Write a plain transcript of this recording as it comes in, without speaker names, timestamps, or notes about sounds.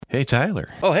Hey, Tyler.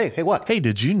 Oh, hey, what? Hey,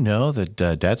 did you know that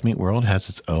Dad's Meat World has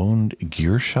its own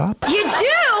gear shop? You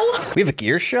do? We have a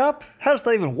gear shop? How does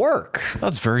that even work?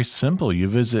 That's very simple. You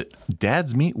visit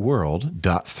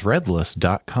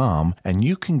dadsmeatworld.threadless.com and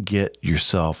you can get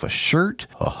yourself a shirt,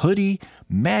 a hoodie,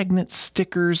 magnets,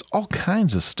 stickers, all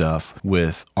kinds of stuff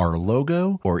with our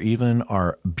logo or even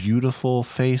our beautiful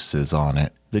faces on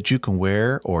it that you can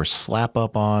wear or slap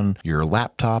up on your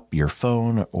laptop, your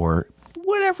phone, or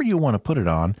whatever you want to put it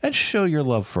on and show your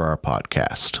love for our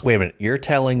podcast. Wait a minute. You're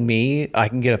telling me I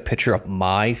can get a picture of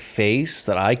my face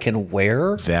that I can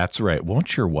wear? That's right.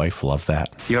 Won't your wife love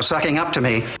that? You're sucking up to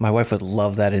me. My wife would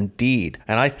love that indeed.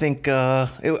 And I think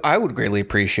I would greatly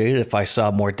appreciate it if I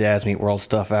saw more Dad's Meat World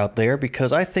stuff out there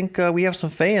because I think we have some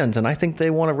fans and I think they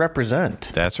want to represent.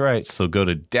 That's right. So go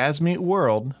to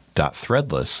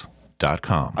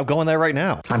dadsmeatworld.threadless.com. I'm going there right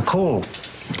now. I'm cold.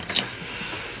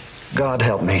 God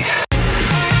help me.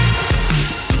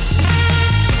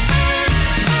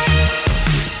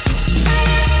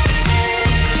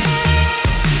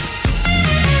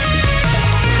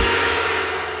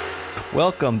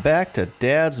 Welcome back to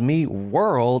Dad's Meat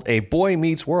World, a Boy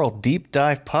Meets World deep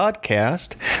dive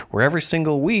podcast where every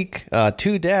single week,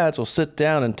 two dads will sit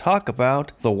down and talk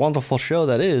about the wonderful show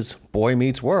that is Boy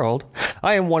Meets World.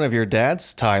 I am one of your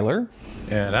dads, Tyler.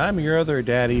 And I'm your other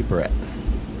daddy, Brett.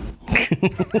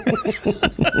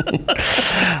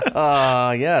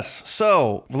 Yes.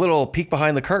 So, a little peek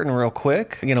behind the curtain real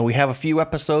quick. You know, we have a few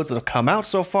episodes that have come out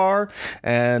so far,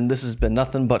 and this has been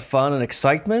nothing but fun and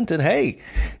excitement. And hey,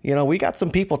 you know, we got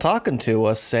some people talking to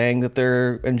us saying that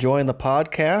they're enjoying the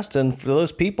podcast, and for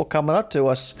those people coming up to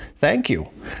us, thank you.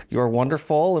 You're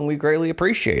wonderful, and we greatly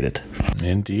appreciate it.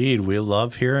 Indeed. We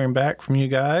love hearing back from you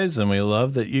guys, and we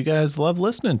love that you guys love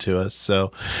listening to us.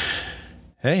 So,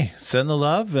 hey, send the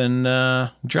love and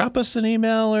drop us an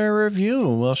email or a review,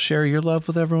 and we'll share your love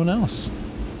with everyone else.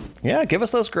 Yeah, give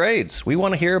us those grades. We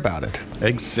want to hear about it.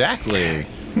 Exactly.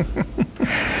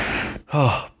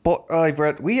 Boy,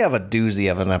 Brett, we have a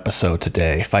doozy of an episode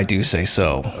today, if I do say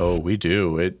so. Oh, we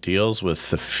do. It deals with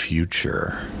the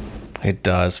future. It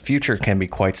does. Future can be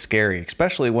quite scary,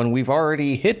 especially when we've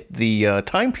already hit the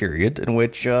time period in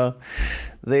which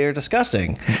they are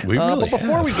discussing. We really but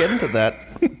before have. we get into that,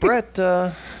 Brett,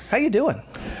 how you doing?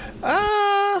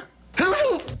 I'm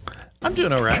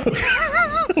doing all right.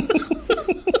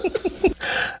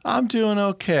 I'm doing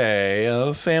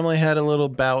okay. Family had a little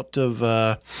bout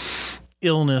of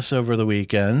illness over the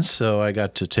weekend, so I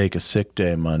got to take a sick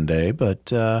day Monday,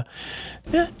 but yeah,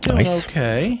 doing Nice.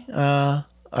 okay.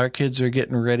 Our kids are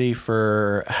getting ready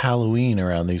for Halloween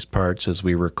around these parts as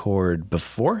we record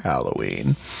before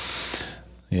Halloween.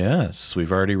 Yes,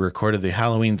 we've already recorded the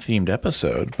Halloween-themed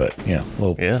episode, but yeah,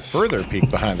 we'll further peek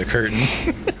behind the curtain.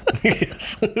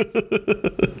 Yes.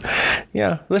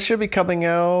 Yeah, this should be coming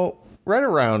out right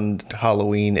around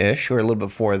Halloween-ish or a little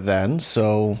before then,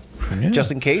 so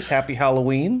just in case, happy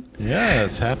Halloween.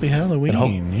 Yes, happy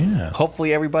Halloween. Yeah.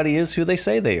 Hopefully everybody is who they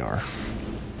say they are.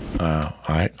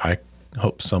 I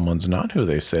hope someone's not who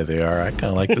they say they are. I kind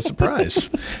of like the surprise.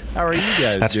 How are you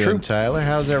guys That's doing, true. Tyler?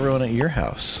 How's everyone at your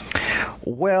house?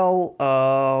 Well,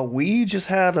 we just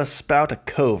had a spout of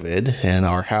COVID in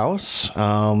our house.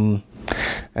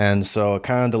 And so it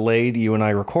kind of delayed you and I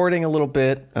recording a little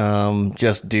bit,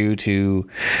 just due to,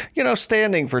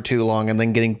 standing for too long and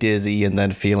then getting dizzy and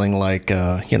then feeling like,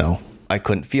 I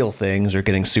couldn't feel things or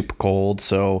getting super cold.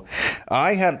 So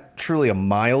I had truly a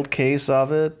mild case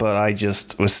of it, but I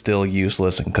just was still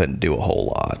useless and couldn't do a whole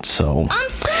lot. So I'm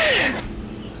saying.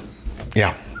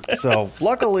 yeah. So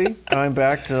luckily I'm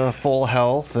back to full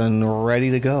health and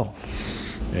ready to go.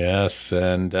 Yes,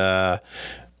 and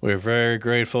we're very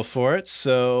grateful for it.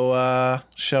 So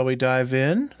shall we dive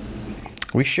in?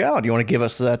 We shall. Do you want to give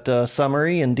us that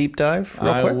summary and deep dive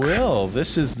real quick? I will.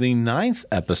 This is the 9th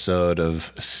episode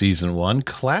of Season 1,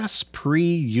 Class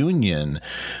Pre-Union,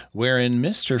 wherein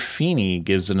Mr. Feeney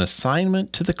gives an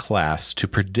assignment to the class to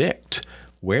predict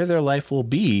where their life will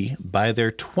be by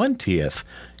their 20th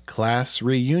class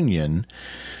reunion,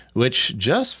 which,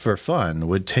 just for fun,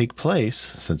 would take place,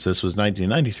 since this was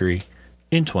 1993,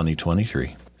 in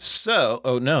 2023. So,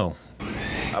 oh no.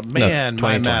 Man,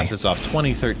 my 2020. math is off.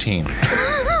 2013.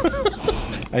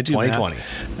 I do 2020.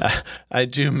 I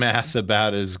do math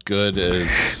about as good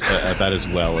as about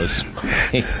as well as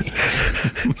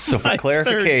So for my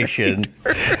clarification,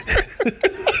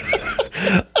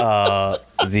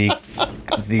 the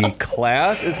The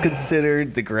class is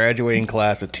considered the graduating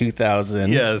class of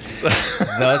 2000. Yes.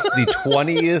 Thus, the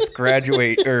 20th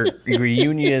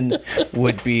reunion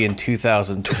would be in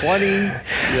 2020.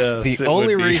 Yes, The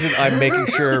only reason I'm making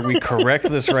sure we correct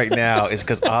this right now is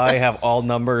because I have all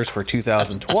numbers for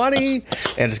 2020,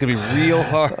 and it's going to be real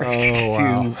hard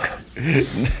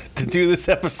to do this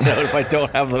episode if I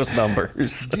don't have those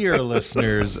numbers. Dear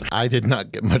listeners, I did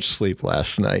not get much sleep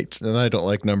last night, and I don't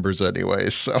like numbers anyway,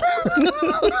 so.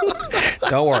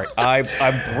 Don't worry. I'm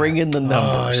bringing the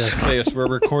numbers. Yes, we're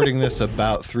recording this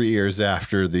about 3 years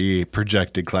after the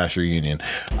projected Class reunion.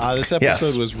 This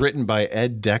episode was written by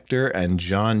Ed Decter and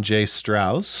John J.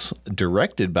 Strauss,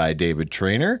 directed by David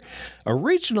Trainer,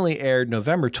 originally aired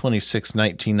November 26,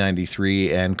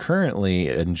 1993, and currently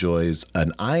enjoys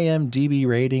an IMDb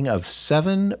rating of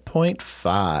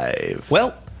 7.5.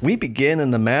 Well, we begin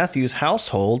in the Matthews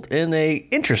household in a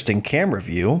interesting camera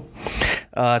view.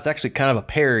 It's actually kind of a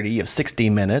parody of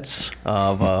 60 Minutes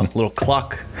of a little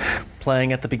clock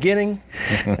playing at the beginning,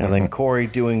 and then Corey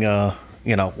doing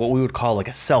what we would call like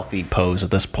a selfie pose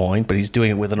at this point, but he's doing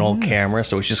it with an old camera,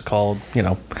 so it's just called,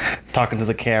 talking to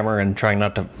the camera and trying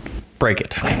not to break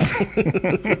it.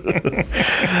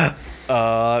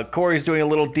 Corey's doing a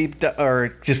little deep dive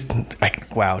on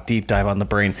the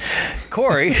brain.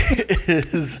 Corey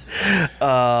is,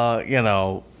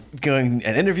 doing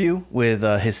an interview with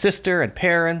his sister and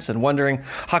parents and wondering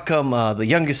how come the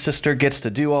youngest sister gets to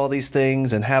do all these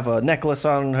things and have a necklace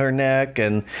on her neck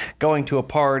and going to a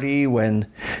party when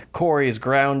Corey is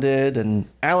grounded. And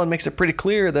Alan makes it pretty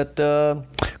clear that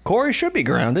Corey should be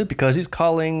grounded because he's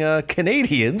calling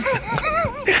Canadians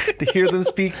to hear them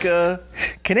speak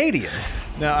Canadian.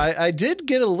 Now, I did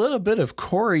get a little bit of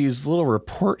Corey's little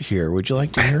report here. Would you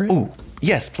like to hear it? Ooh,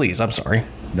 yes, please. I'm sorry.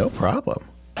 No problem.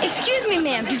 Excuse me,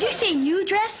 ma'am. Did you say new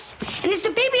dress? And is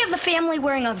the baby of the family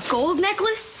wearing a gold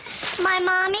necklace? My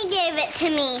mommy gave it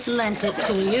to me. Lent it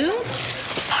to you?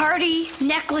 Party,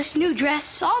 necklace, new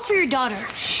dress, all for your daughter.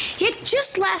 Yet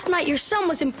just last night, your son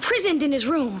was imprisoned in his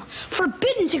room,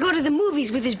 forbidden to go to the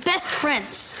movies with his best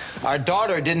friends. Our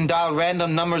daughter didn't dial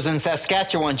random numbers in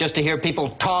Saskatchewan just to hear people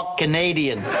talk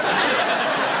Canadian.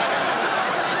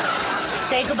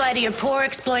 Say goodbye to your poor,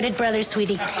 exploited brother,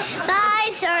 sweetie. Bye,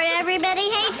 sorry everybody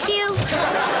hates you.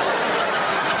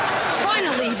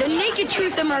 Finally, the naked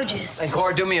truth emerges. And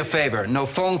Cora, do me a favor. No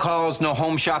phone calls, no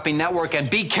home shopping network, and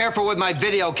be careful with my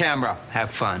video camera. Have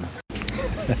fun.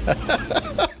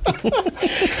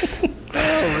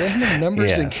 Random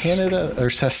numbers in Canada or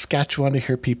Saskatchewan to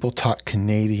hear people talk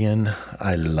Canadian.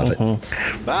 I love it.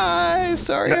 Bye.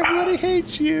 Sorry, everybody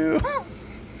hates you.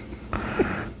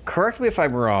 Correct me if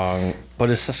I'm wrong, but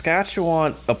is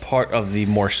Saskatchewan a part of the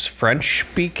more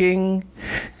French-speaking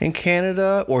in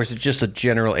Canada, or is it just a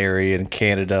general area in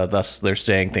Canada, thus they're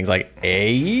saying things like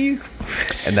 "eh,"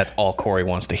 and that's all Corey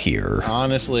wants to hear?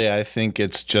 Honestly, I think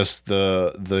it's just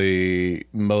the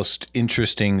most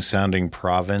interesting sounding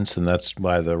province, and that's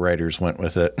why the writers went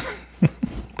with it.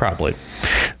 Probably.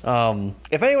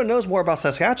 If anyone knows more about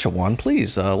Saskatchewan,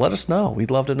 please let us know.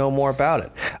 We'd love to know more about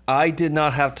it. I did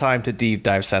not have time to deep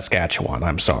dive Saskatchewan.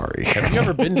 I'm sorry. Have you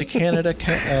ever been to Canada,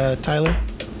 Tyler?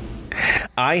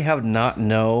 I have not,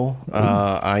 no.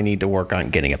 I need to work on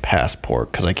getting a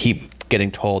passport because I keep getting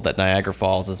told that Niagara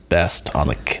Falls is best on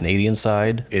the Canadian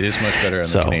side. It is much better on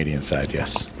the Canadian side,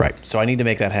 yes. Right. So I need to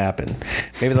make that happen.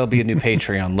 Maybe there'll be a new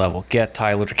Patreon level. Get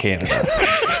Tyler to Canada.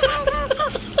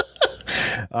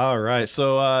 All right.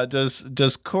 So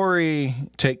does Corey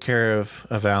take care of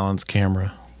Alan's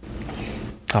camera?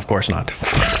 Of course not.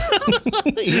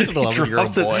 He's an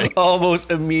 11-year-old boy. Almost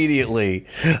immediately.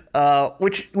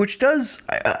 Which does...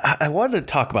 I wanted to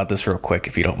talk about this real quick,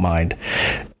 if you don't mind.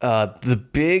 The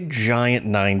big, giant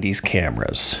 90s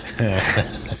cameras.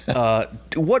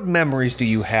 What memories do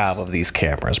you have of these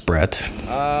cameras, Brett?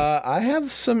 I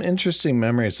have some interesting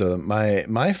memories of them.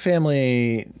 My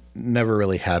family never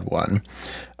really had one.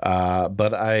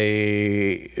 But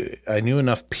I knew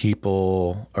enough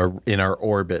people in our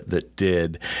orbit that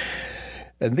did.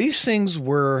 And these things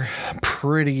were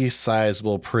pretty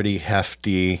sizable, pretty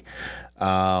hefty.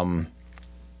 I'm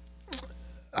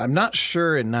not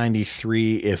sure in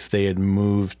 93 if they had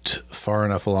moved far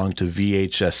enough along to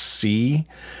VHS-C,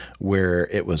 where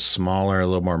it was smaller, a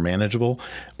little more manageable.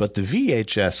 But the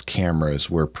VHS cameras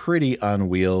were pretty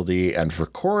unwieldy, and for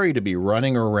Corey to be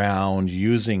running around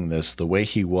using this the way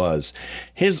he was,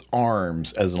 his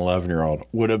arms as an 11-year-old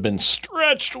would have been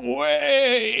stretched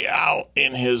way out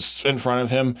in front of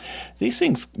him. These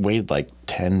things weighed like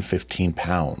 10, 15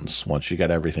 pounds once you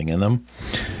got everything in them.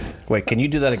 Wait, can you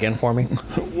do that again for me?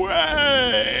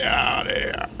 Way out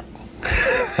here.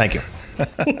 Thank you.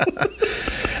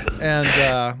 And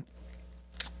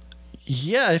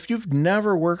yeah, if you've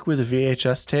never worked with a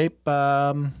VHS tape,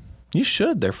 you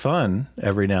should. They're fun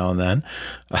every now and then.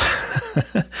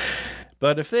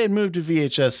 But if they had moved to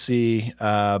VHS-C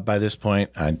by this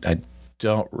point, I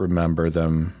don't remember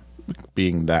them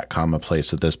being that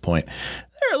commonplace at this point.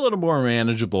 They're a little more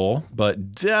manageable,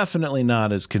 but definitely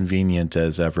not as convenient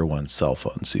as everyone's cell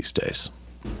phones these days.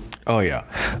 Oh yeah,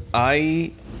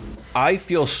 I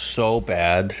feel so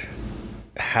bad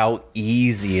how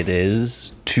easy it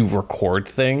is to record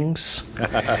things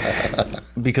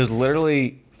because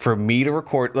literally for me to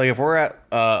record, like if we're at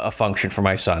a function for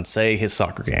my son, say his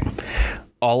soccer game,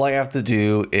 all I have to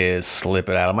do is slip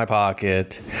it out of my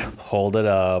pocket, hold it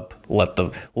up, let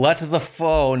the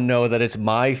phone know that it's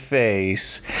my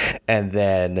face, and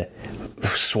then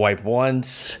swipe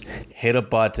once, hit a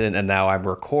button, and now I'm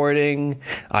recording.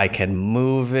 I can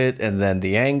move it, and then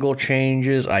the angle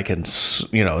changes. I can,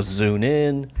 zoom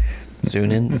in.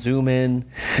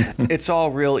 It's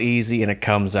all real easy, and it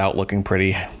comes out looking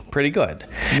pretty good.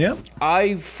 Yep.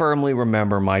 I firmly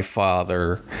remember my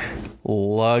father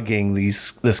lugging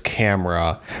this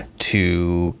camera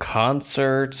to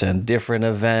concerts and different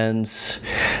events,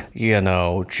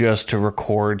 just to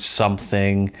record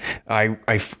something. I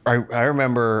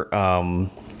remember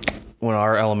when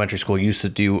our elementary school used to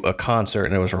do a concert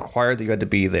and it was required that you had to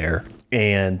be there,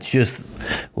 and just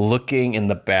looking in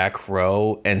the back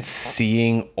row and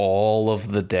seeing all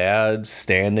of the dads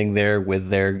standing there with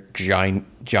their giant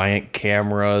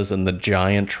cameras and the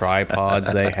giant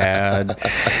tripods they had.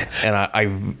 And I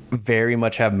very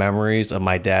much have memories of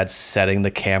my dad setting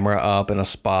the camera up in a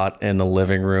spot in the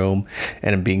living room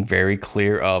and being very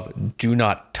clear of, do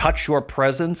not touch your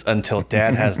presents until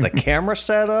dad has the camera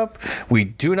set up. We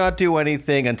do not do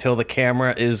anything until the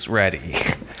camera is ready.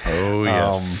 Oh,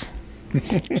 yes.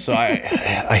 So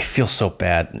I feel so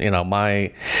bad,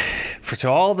 to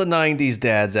all the 90s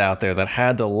dads out there that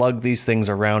had to lug these things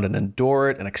around and endure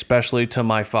it, and especially to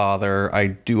my father, I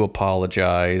do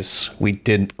apologize. We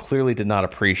clearly did not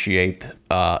appreciate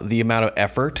the amount of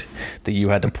effort that you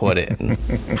had to put in.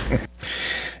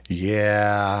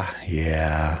 Yeah,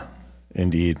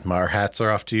 indeed. Our hats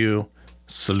are off to you.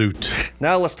 Salute.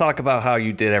 Now let's talk about how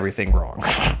you did everything wrong.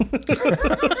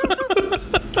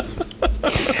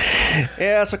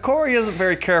 Yeah, so Corey isn't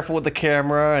very careful with the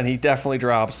camera, and he definitely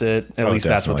drops it. At least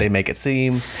that's what they make it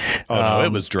seem. Oh, no,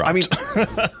 it was dropped. I mean,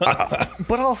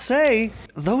 but I'll say,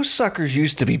 those suckers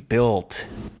used to be built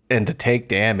and to take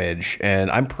damage,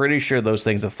 and I'm pretty sure those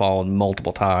things have fallen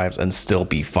multiple times and still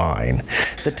be fine.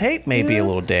 The tape may be a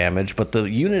little damaged, but the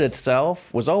unit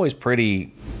itself was always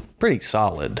pretty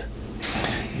solid.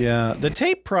 Yeah, the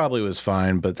tape probably was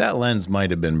fine, but that lens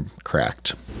might have been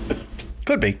cracked.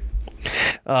 Could be.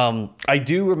 I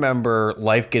do remember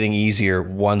life getting easier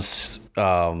once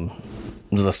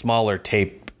the smaller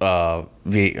tape the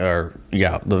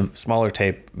smaller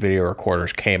tape video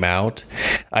recorders came out.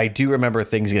 I do remember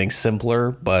things getting simpler,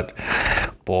 but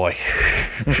boy,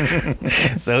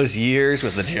 those years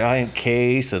with the giant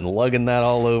case and lugging that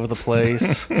all over the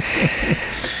place.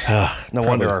 No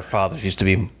wonder our fathers used to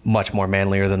be much more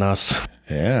manlier than us.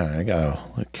 Yeah, I gotta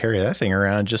carry that thing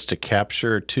around just to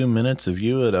capture 2 minutes of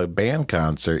you at a band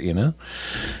concert, Yeah.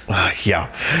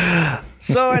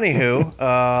 So,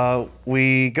 anywho,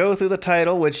 we go through the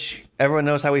title, which everyone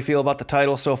knows how we feel about the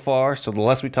title so far. So the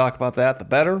less we talk about that, the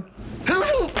better.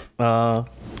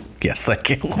 Yes, thank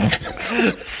you.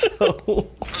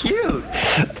 So Cute.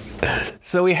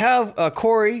 So we have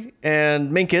Corey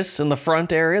and Minkus in the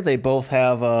front area. They both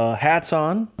have hats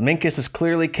on. Minkus is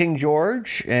clearly King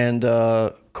George, and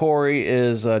Corey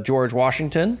is George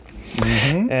Washington.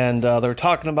 Mm-hmm. And they're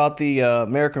talking about the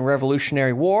American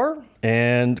Revolutionary War.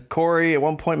 And Corey at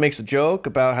one point makes a joke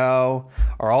about how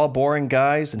are all boring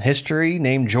guys in history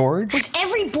named George? Was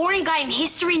every boring guy in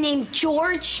history named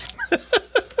George?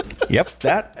 Yep,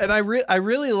 that. And I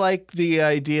really like the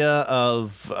idea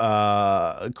of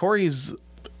Corey's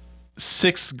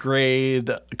 6th grade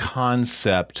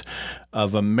concept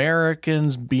of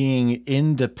Americans being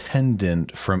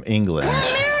independent from England.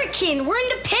 We're American. We're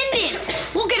independent.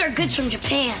 We'll get our goods from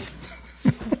Japan.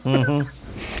 Mm-hmm.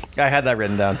 I had that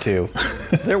written down too.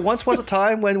 There once was a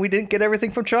time when we didn't get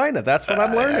everything from China. That's what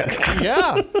I'm learning.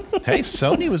 Yeah. Hey,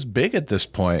 Sony was big at this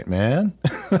point, man.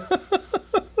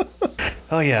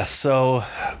 Oh, yeah. So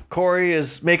Corey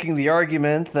is making the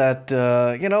argument that,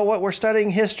 we're studying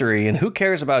history, and who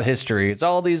cares about history? It's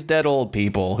all these dead old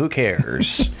people. Who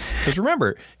cares? Because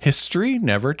remember, history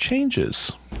never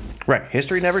changes. Right.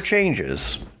 History never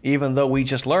changes. even though we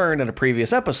just learned in a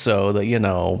previous episode that,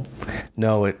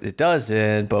 no, it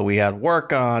doesn't, but we had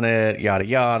work on it, yada,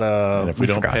 yada. And if we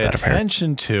don't pay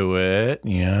attention to it,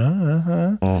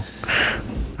 yeah. Oh,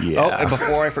 and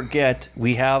before I forget,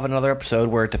 we have another episode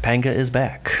where Topanga is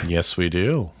back. Yes, we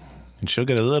do. And she'll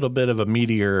get a little bit of a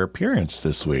meteor appearance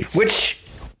this week. Which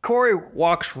Corey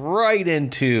walks right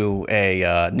into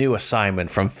a new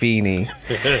assignment from Feeney.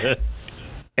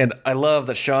 And I love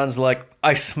that Sean's like,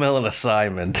 I smell an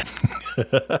assignment.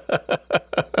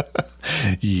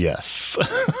 Yes.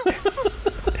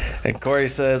 And Corey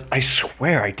says, I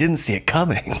swear I didn't see it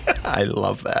coming. I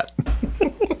love that.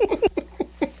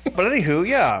 But anywho,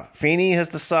 yeah, Feeney has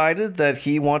decided that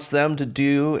he wants them to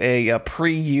do a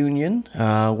pre-union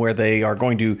where they are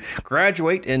going to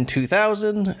graduate in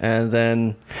 2000, and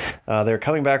then they're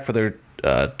coming back for their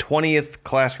 20th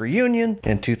class reunion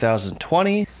in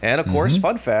 2020. And of course,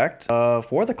 fun fact,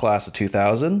 for the class of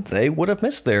 2000, they would have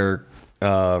missed their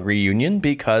reunion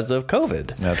because of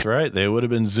COVID. That's right. They would have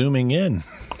been zooming in.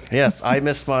 Yes, I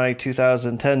missed my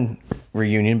 2010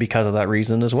 reunion because of that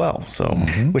reason as well, so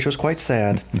which was quite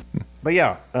sad. But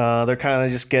yeah, they're kind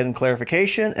of just getting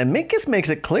clarification, and Minkus makes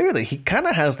it clear that he kind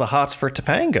of has the hots for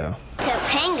Topanga.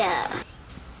 Topanga.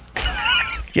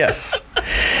 Yes.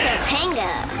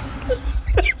 Topanga.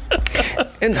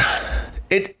 And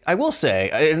I will say,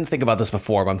 I didn't think about this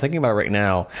before, but I'm thinking about it right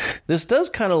now. This does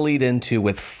kind of lead into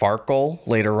with Farkle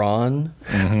later on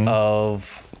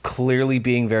of clearly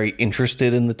being very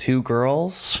interested in the two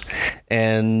girls,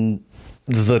 and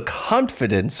the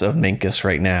confidence of Minkus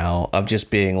right now of just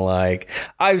being like,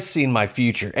 I've seen my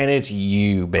future and it's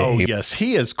you, babe. Oh, yes.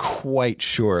 He is quite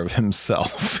sure of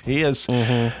himself. He is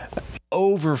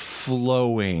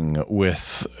overflowing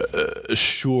with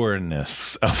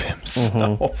sureness of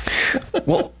himself.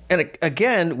 Well, and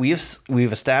again, we've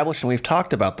established and we've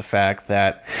talked about the fact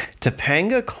that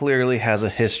Topanga clearly has a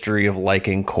history of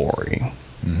liking Corey.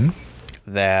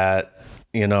 That,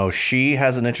 she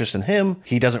has an interest in him.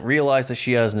 He doesn't realize that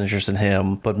she has an interest in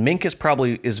him, but Minkus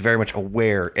probably is very much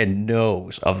aware and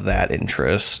knows of that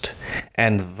interest,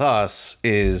 and thus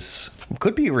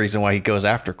could be a reason why he goes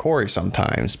after Corey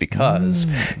sometimes, because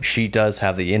she does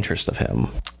have the interest of him.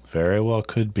 Very well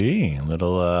could be.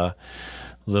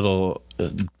 Little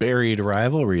buried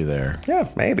rivalry there. Yeah,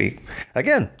 maybe.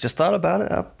 Again, just thought about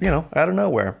it, out of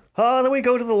nowhere. Then we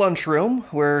go to the lunchroom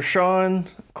where Sean,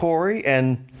 Corey,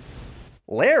 and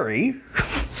Larry.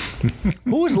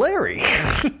 Who is Larry?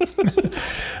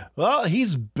 Well,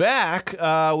 he's back.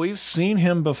 We've seen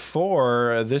him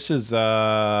before. This is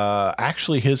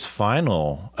actually his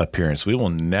final appearance. We will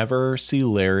never see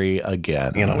Larry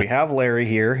again. We have Larry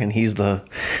here, and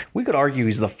we could argue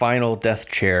he's the final death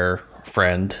chair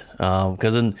friend,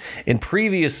 because in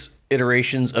previous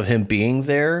iterations of him being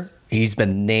there, he's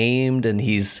been named and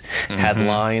he's had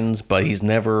lines, but he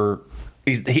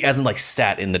hasn't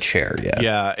sat in the chair yet.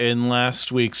 Yeah, in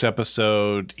last week's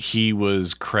episode, he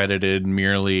was credited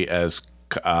merely as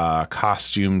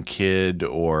costume kid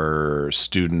or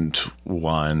student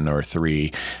 1 or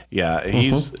 3. Yeah,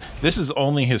 this is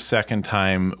only his second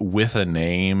time with a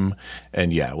name,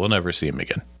 and yeah, we'll never see him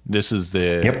again. This is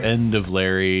the end of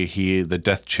Larry. The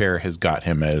death chair has got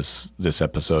him as this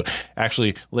episode.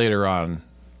 Actually, later on,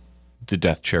 the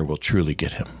death chair will truly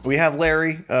get him. We have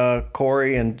Larry,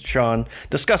 Corey, and Sean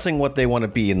discussing what they want to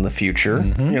be in the future.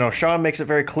 Sean makes it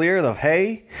very clear that,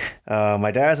 hey,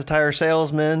 my dad's a tire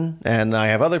salesman, and I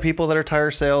have other people that are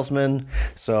tire salesmen,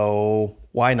 so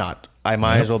why not? I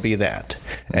might as well be that.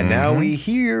 And now we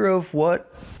hear of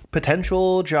what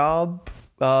potential job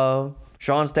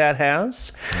Sean's dad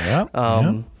has.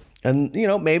 And,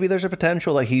 maybe there's a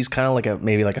potential that he's kind of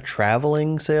maybe like a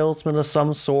traveling salesman of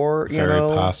some sort,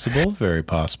 Very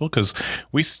possible, because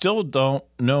we still don't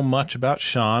know much about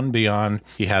Sean beyond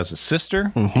he has a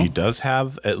sister. He does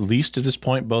have, at least at this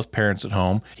point, both parents at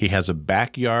home. He has a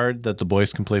backyard that the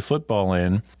boys can play football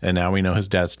in, and now we know his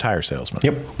dad's a tire salesman.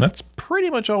 Yep. That's pretty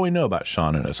much all we know about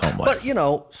Sean in his home life.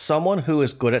 But, someone who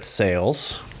is good at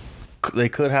sales, they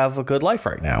could have a good life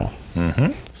right now.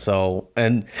 So,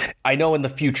 and I know in the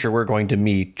future we're going to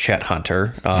meet Chet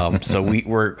Hunter. So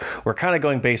we're kind of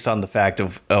going based on the fact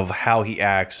of how he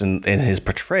acts in his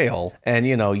portrayal. And,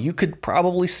 you could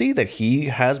probably see that he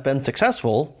has been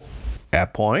successful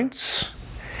at points.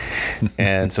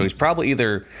 And so he's probably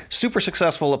either super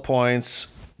successful at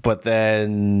points, but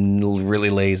then really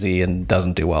lazy and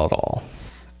doesn't do well at all.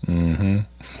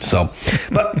 So,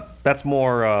 but that's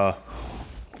more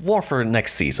for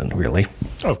next season, really.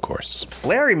 Of course.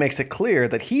 Larry makes it clear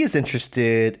that he is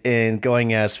interested in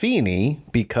going as Feeney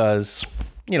because,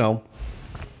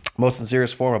 most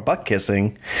sincerest form of butt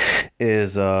kissing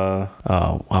is oh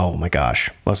my gosh.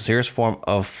 Most sincerest form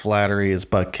of flattery is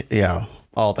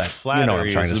all that. Flattery, you know what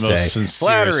I'm trying to say.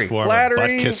 Flattery, form of butt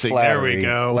kissing. There we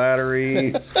go.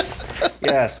 Flattery.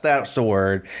 Yes, that's the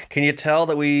word. Can you tell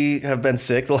that we have been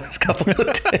sick the last couple of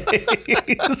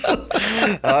days?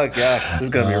 Oh gosh, this is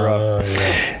gonna be rough.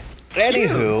 Yeah.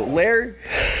 Anywho,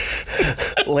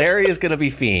 Larry is going to be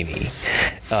Feeney.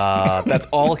 That's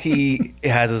all he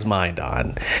has his mind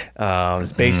on.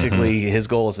 It's basically his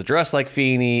goal is to dress like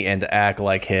Feeney and to act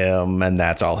like him, and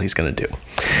that's all he's going to do.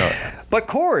 But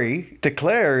Corey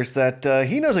declares that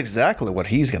he knows exactly what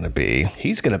he's going to be.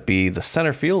 He's going to be the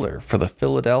center fielder for the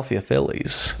Philadelphia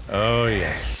Phillies. Oh,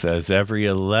 yes. As every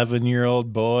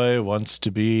 11-year-old boy wants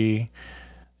to be.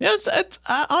 Yeah, it's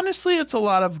honestly, it's a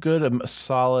lot of good,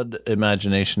 solid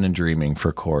imagination and dreaming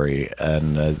for Corey,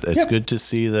 and it's good to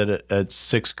see that at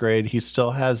 6th grade he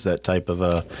still has that type of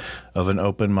an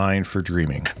open mind for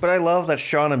dreaming. But I love that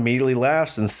Sean immediately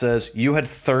laughs and says, "You had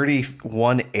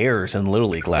 31 errors in Little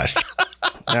League last year."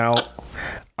 Now,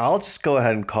 I'll just go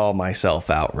ahead and call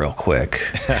myself out real quick.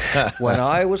 When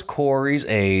I was Corey's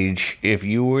age, if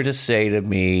you were to say to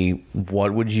me,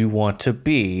 "What would you want to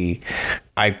be?"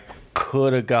 I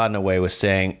could have gotten away with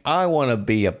saying, I want to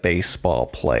be a baseball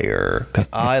player because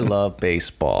I love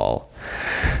baseball.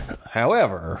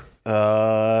 However,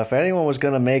 if anyone was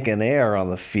going to make an error on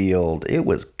the field, it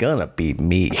was going to be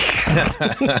me.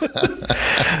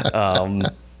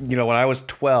 When I was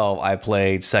 12, I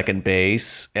played second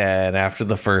base, and after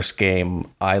the first game,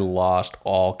 I lost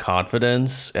all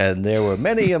confidence, and there were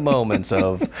many moments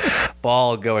of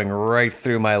ball going right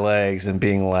through my legs and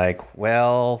being like,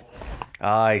 well,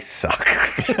 I suck.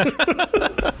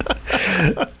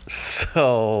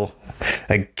 So,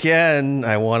 again,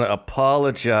 I want to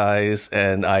apologize,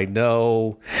 and I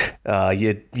know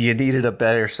you needed a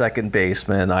better second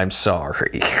baseman. I'm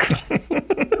sorry.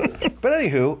 But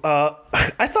anywho,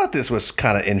 I thought this was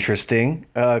kind of interesting.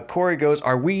 Corey goes,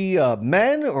 "Are we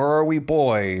men or are we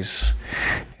boys?"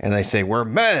 And they say, "We're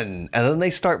men." And then they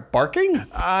start barking.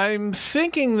 I'm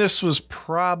thinking this was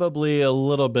probably a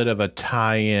little bit of a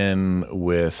tie-in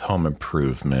with Home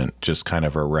Improvement, just kind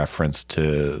of a reference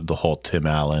to the whole Tim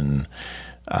Allen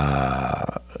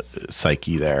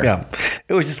psyche there. Yeah,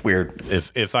 it was just weird.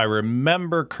 If I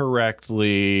remember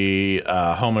correctly,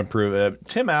 Home Improvement,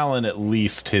 Tim Allen, at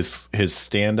least his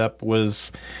stand-up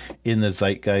was in the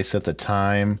zeitgeist at the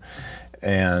time.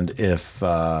 And if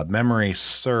memory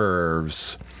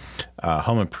serves,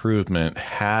 Home Improvement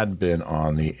had been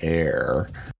on the air.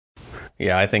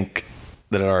 Yeah, I think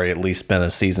that had already at least been a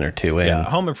season or two in. Yeah,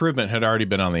 Home Improvement had already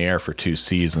been on the air for 2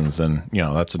 seasons, and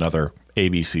that's another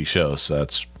ABC show, so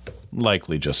that's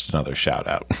likely just another shout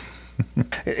out.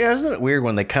 Isn't it weird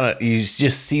when they you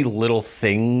just see little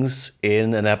things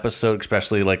in an episode,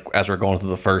 especially like as we're going through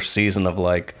the first season of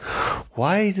like,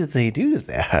 why did they do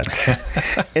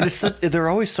that? And they're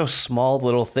always so small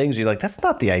little things. You're like, that's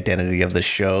not the identity of the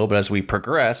show. But as we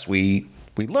progress, we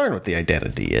learn what the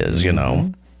identity is,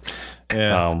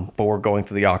 Yeah. But we're going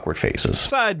through the awkward phases.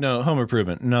 Side note, Home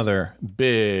Improvement, another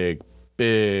big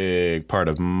part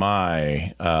of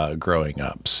my growing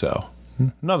up. So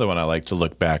another one I like to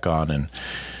look back on and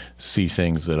see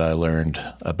things that I learned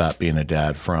about being a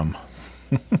dad from.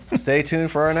 Stay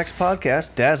tuned for our next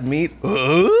podcast, Dad's Meet.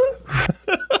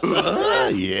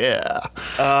 Yeah.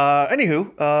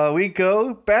 Anywho, we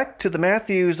go back to the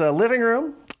Matthews living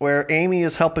room where Amy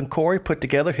is helping Corey put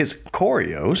together his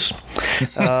choreos.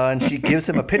 And she gives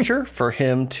him a picture for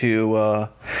him to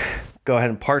go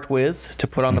ahead and part with to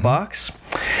put on the box.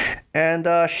 And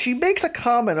she makes a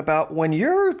comment about when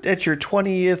you're at your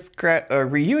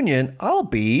 20th reunion, I'll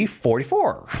be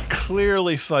 44.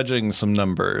 Clearly fudging some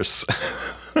numbers.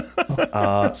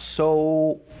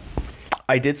 So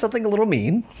I did something a little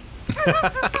mean.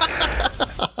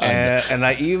 And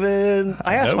I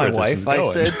asked my wife,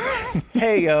 I said,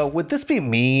 hey, would this be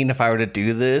mean if I were to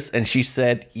do this? And she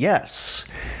said, yes.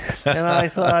 And I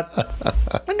thought,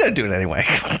 I'm going to do it anyway.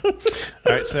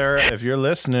 All right, Sarah, if you're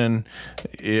listening,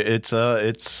 it's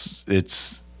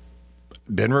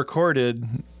been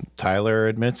recorded. Tyler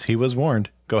admits he was warned.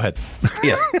 Go ahead.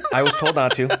 Yes, I was told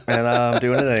not to, and I'm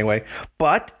doing it anyway.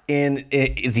 But in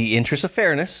the interest of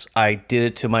fairness, I did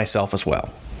it to myself as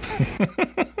well.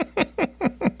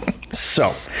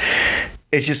 So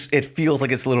it feels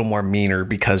like it's a little more meaner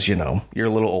because, you're a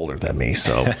little older than me.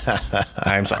 So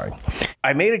I'm sorry.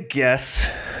 I made a guess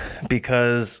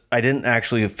because I didn't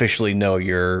actually officially know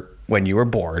when you were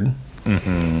born.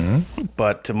 Mm-hmm.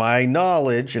 But to my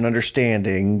knowledge and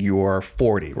understanding, you are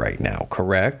 40 right now,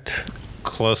 correct?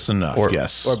 Close enough,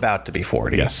 yes. Or about to be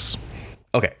 40. Yes.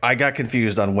 Okay, I got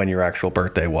confused on when your actual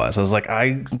birthday was. I was like,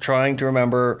 I'm trying to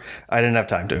remember. I didn't have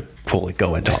time to fully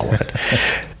go into all of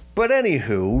it. But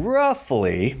anywho,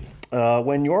 roughly,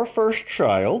 when your first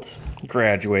child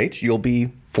graduates, you'll be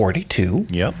 42.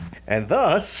 Yep. And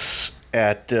thus,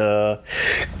 at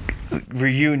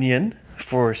reunion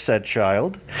for said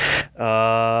child,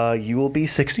 you will be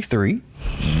 63.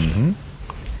 Mm-hmm.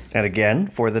 And again,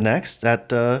 for the next,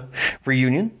 at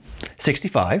reunion,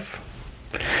 65.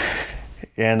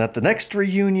 And at the next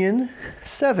reunion,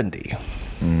 70.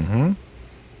 Mm-hmm.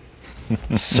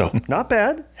 So, not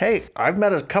bad. Hey, I've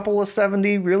met a couple of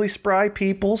 70 really spry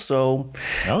people, so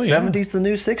 70's the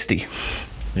new 60.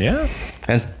 Yeah.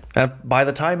 And by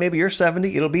the time maybe you're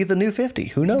 70, it'll be the new 50.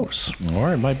 Who knows?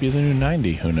 Or it might be the new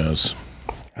 90. Who knows?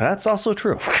 That's also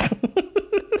true.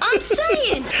 I'm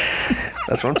saying.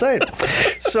 That's what I'm saying.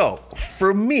 So,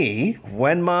 for me,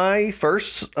 when my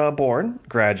first born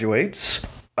graduates,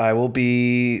 I will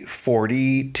be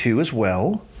 42 as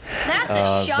well. That's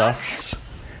a shock. Thus,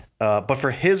 but for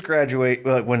his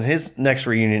when his next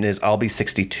reunion is, I'll be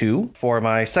 62. For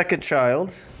my second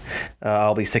child,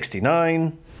 I'll be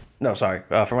 69. No, sorry.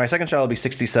 For my second child, I'll be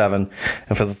 67.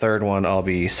 And for the third one, I'll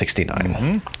be 69.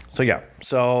 Mm-hmm. So, yeah.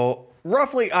 So,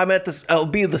 roughly, I'll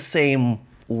be the same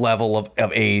level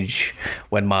of age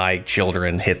when my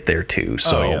children hit there too.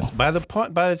 So yes. By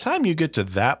the time you get to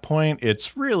that point,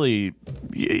 it's really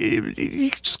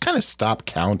you just kind of stop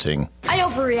counting. I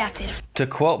overreacted. To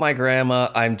quote my grandma,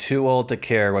 I'm too old to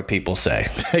care what people say.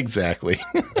 Exactly.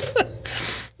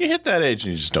 You hit that age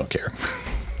and you just don't care.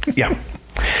 Yeah.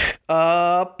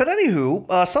 But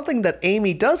anywho, something that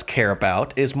Amy does care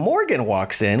about is Morgan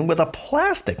walks in with a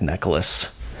plastic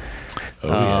necklace.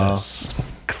 Oh, yes.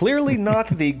 Clearly not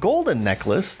the golden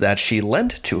necklace that she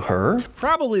lent to her.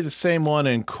 Probably the same one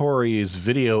in Corey's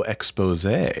video expose.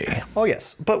 Oh,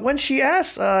 yes. But when she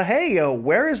asks, hey,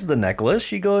 where is the necklace?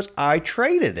 She goes, I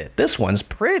traded it. This one's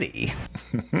pretty.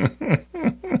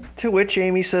 To which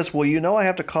Amy says, well, I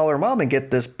have to call her mom and get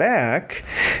this back.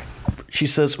 She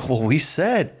says, well, we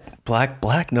said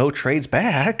black, no trades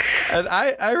back. And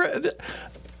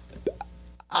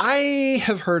I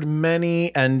have heard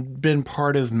many and been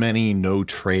part of many no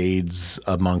trades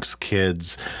amongst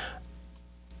kids.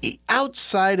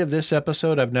 Outside of this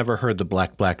episode, I've never heard the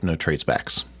black, no trades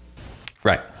backs.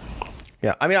 Right.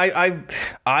 Yeah. I mean,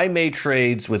 I made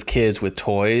trades with kids with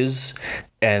toys,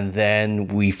 and then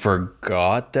we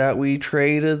forgot that we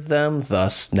traded them,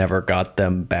 thus never got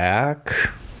them back.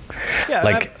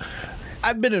 Yeah.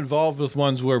 I've been involved with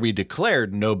ones where we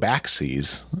declared no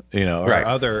backsies, or right.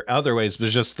 other ways, but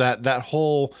just that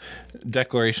whole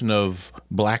declaration of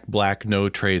black, no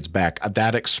trades back.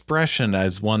 That expression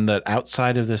is one that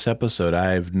outside of this episode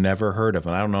I've never heard of,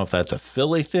 and I don't know if that's a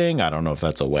Philly thing, I don't know if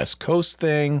that's a West Coast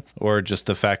thing, or just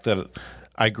the fact that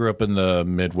I grew up in the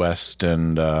Midwest,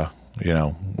 and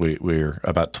we're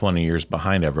about 20 years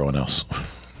behind everyone else.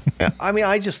 I mean,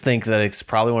 I just think that it's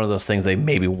probably one of those things they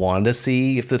maybe wanted to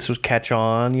see if this would catch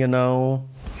on,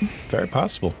 Very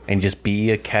possible. And just be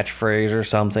a catchphrase or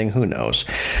something. Who knows?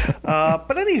 But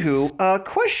anywho, a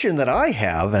question that I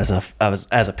have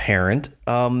as a parent,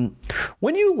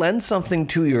 when you lend something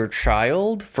to your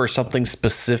child for something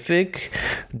specific,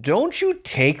 don't you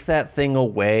take that thing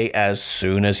away as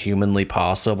soon as humanly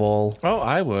possible? Oh,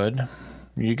 I would.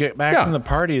 You get back from the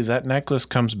party, that necklace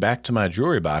comes back to my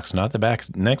jewelry box, not the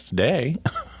next day.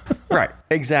 Right,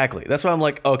 exactly. That's why I'm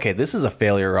like, okay, this is a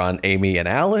failure on Amy and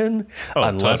Alan,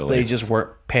 unless they just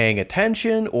weren't paying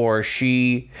attention, or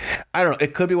I don't know,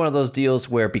 it could be one of those deals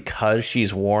where because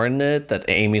she's worn it, that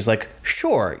Amy's like,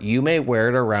 sure, you may wear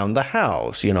it around the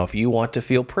house, if you want to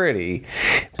feel pretty,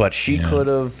 but she could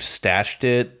have stashed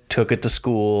it, took it to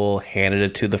school, handed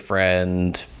it to the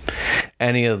friend.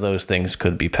 Any of those things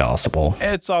could be possible.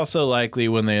 It's also likely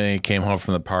when they came home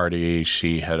from the party,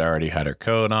 she had already had her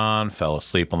coat on, fell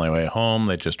asleep on their way home.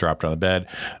 They just dropped her on the bed.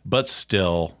 But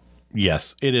still,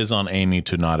 yes, it is on Amy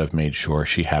to not have made sure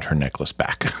she had her necklace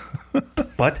back.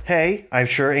 But hey, I'm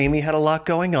sure Amy had a lot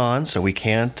going on, so we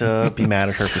can't be mad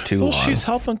at her for too long. Well, she's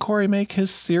helping Corey make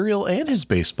his cereal and his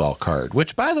baseball card,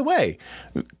 which, by the way,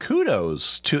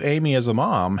 kudos to Amy as a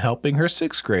mom helping her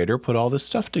sixth grader put all this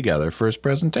stuff together for his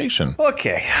presentation.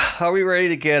 Okay, are we ready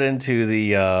to get into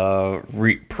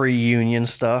the pre-union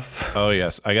stuff? Oh,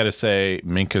 yes. I got to say,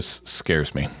 Minkus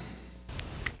scares me.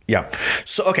 Yeah.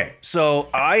 So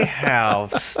I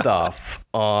have stuff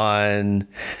on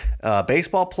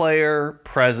baseball player,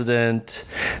 president,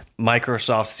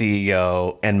 Microsoft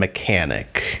CEO, and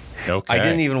mechanic. Okay. I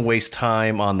didn't even waste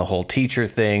time on the whole teacher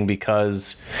thing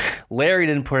because Larry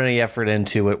didn't put any effort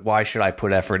into it. Why should I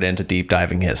put effort into deep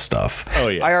diving his stuff? Oh,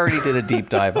 yeah. I already did a deep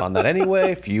dive on that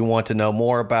anyway. If you want to know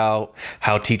more about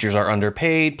how teachers are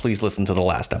underpaid, please listen to the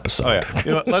last episode. Oh, yeah.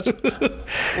 You know what,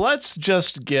 let's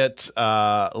just get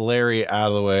Larry out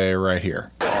of the way right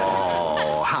here.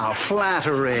 Oh, how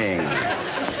flattering.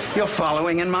 You're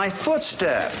following in my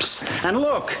footsteps. And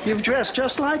look, you've dressed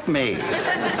just like me.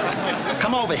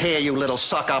 Come over here, you little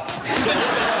suck-up.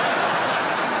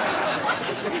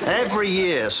 Every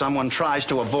year, someone tries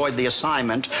to avoid the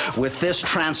assignment with this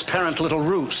transparent little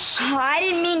ruse. Oh, I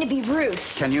didn't mean to be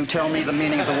Bruce. Can you tell me the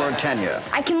meaning of the word tenure?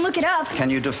 I can look it up. Can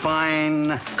you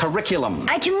define curriculum?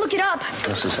 I can look it up.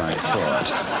 Just as I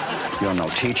thought. You're no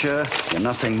teacher. You're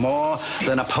nothing more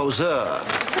than a poseur.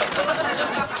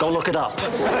 Go look it up.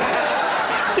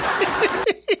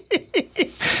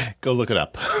 Go look it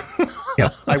up. Yeah,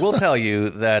 I will tell you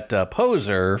that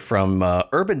poser from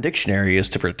Urban Dictionary is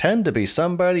to pretend to be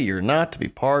somebody you're not, to be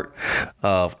part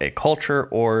of a culture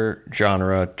or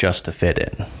genre just to fit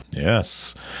in.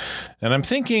 Yes. And I'm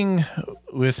thinking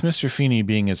with Mr. Feeney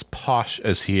being as posh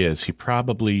as he is, he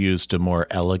probably used a more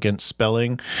elegant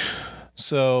spelling.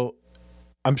 So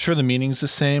I'm sure the meaning's the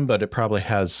same, but it probably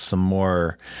has some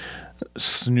more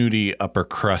snooty upper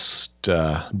crust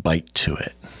bite to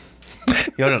it.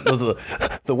 You know,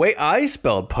 the way I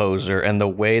spelled poser and the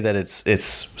way that it's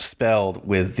spelled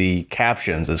with the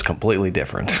captions is completely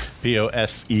different.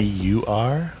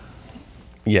 P-O-S-E-U-R?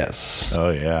 Yes. Oh,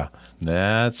 yeah.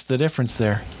 That's the difference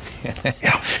there.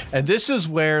 Yeah. And this is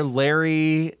where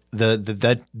Larry, the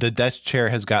desk chair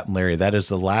has gotten Larry. That is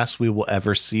the last we will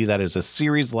ever see. That is a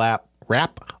series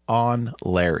wrap on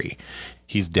Larry.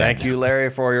 He's dead. Thank you, Larry,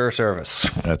 for your service.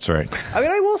 That's right. I mean,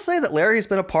 I will say that Larry's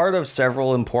been a part of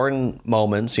several important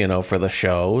moments, you know, for the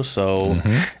show. So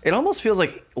it almost feels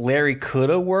like Larry could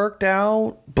have worked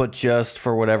out, but just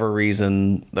for whatever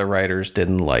reason, the writers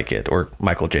didn't like it, or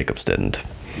Michael Jacobs didn't.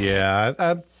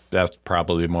 Yeah, that's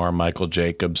probably more Michael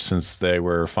Jacobs, since they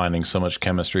were finding so much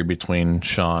chemistry between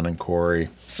Sean and Corey.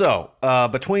 So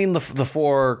between the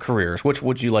four careers, which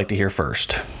would you like to hear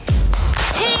first?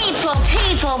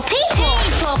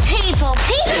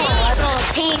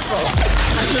 People.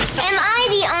 Am I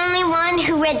the only one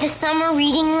who read the summer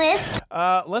reading list?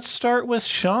 Let's start with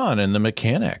Sean and the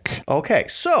mechanic. Okay,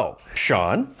 so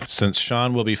Sean. Since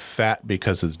Sean will be fat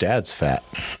because his dad's fat.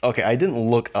 Okay, I didn't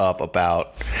look up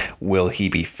about will he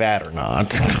be fat or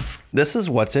not. This is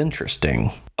what's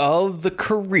interesting. Of the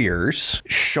careers,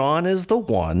 Sean is the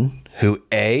one who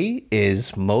A,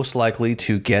 is most likely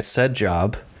to get said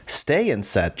job, stay in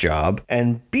said job,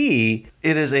 and B,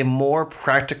 it is a more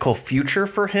practical future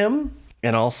for him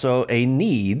and also a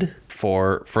need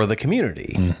for the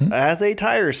community. As a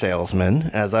tire salesman,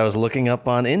 as I was looking up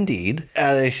on Indeed,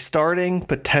 at a starting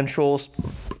potential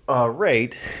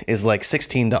rate is like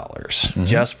 $16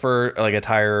 just for like a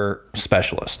tire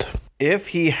specialist. If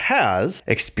he has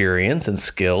experience and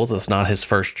skills, it's not his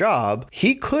first job,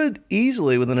 he could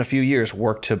easily, within a few years,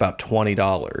 work to about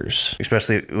 $20,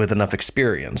 especially with enough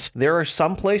experience. There are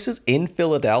some places in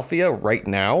Philadelphia right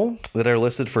now that are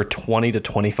listed for $20 to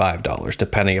 $25,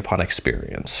 depending upon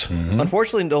experience.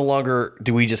 Unfortunately, no longer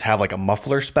do we just have like a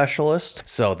muffler specialist,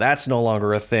 so that's no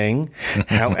longer a thing.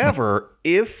 However,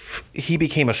 if he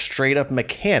became a straight up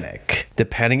mechanic,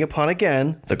 depending upon,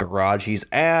 again, the garage he's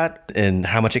at and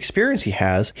how much experience he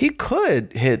has, he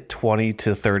could hit $20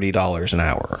 to $30 an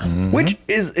hour, which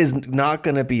is not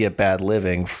going to be a bad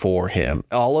living for him.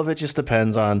 All of it just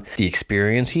depends on the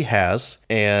experience he has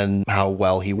and how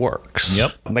well he works.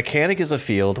 Yep. Mechanic is a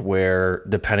field where,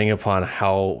 depending upon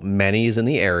how many is in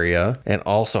the area and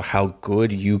also how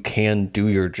good you can do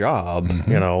your job,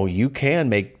 you know, you can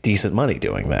make decent money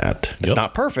doing that. It's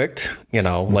not perfect, you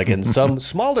know, like in some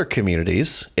smaller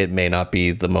communities, it may not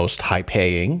be the most high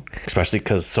paying, especially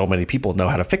because so many people know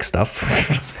how to fix stuff.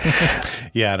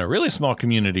 Yeah, in a really small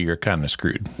community, you're kind of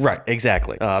screwed. Right,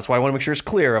 exactly. That's why I want to make sure it's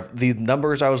clear. Of the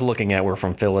numbers I was looking at were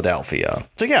from Philadelphia.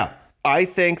 So yeah, I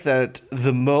think that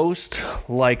the most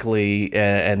likely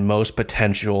and most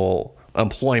potential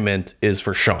employment is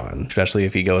for Sean, especially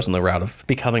if he goes in the route of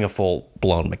becoming a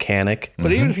full-blown mechanic.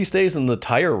 But even if he stays in the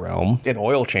tire realm and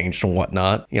oil change and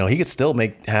whatnot, you know, he could still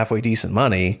make halfway decent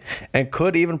money and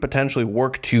could even potentially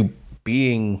work to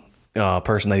being a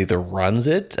person that either runs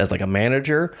it as like a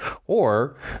manager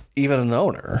or even an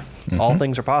owner. All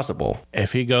things are possible.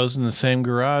 If he goes in the same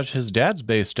garage his dad's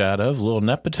based out of, a little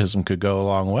nepotism could go a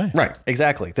long way. Right,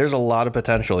 exactly. There's a lot of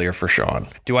potential here for Sean.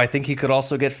 Do I think he could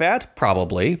also get fat?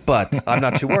 Probably, but I'm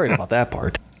not too worried about that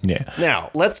part. Yeah.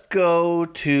 Now, let's go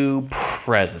to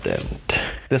president.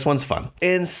 This one's fun.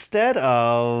 Instead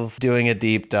of doing a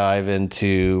deep dive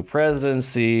into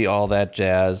presidency, all that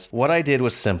jazz, what I did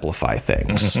was simplify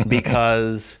things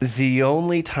because the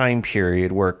only time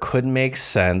period where it could make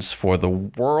sense for the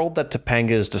world that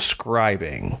Topanga is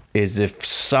describing is if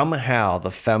somehow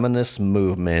the feminist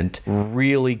movement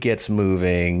really gets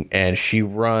moving and she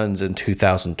runs in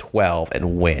 2012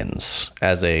 and wins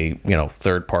as a,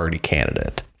 third party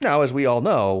candidate. Now, as we all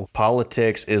know,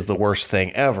 politics is the worst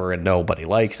thing ever and nobody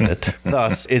likes it.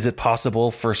 Thus, is it possible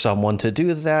for someone to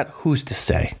do that? Who's to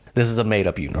say? This is a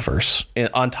made-up universe.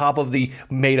 On top of the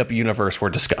made-up universe we're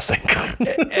discussing.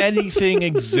 Anything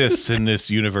exists in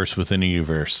this universe within a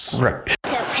universe. Right.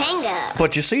 Topanga.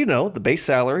 But just so you know, the base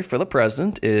salary for the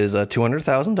president is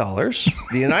 $200,000.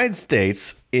 The United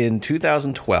States in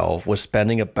 2012 was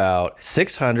spending about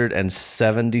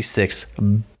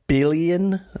 $676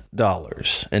 billion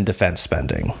in defense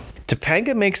spending.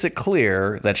 Topanga makes it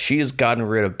clear that she has gotten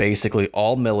rid of basically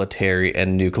all military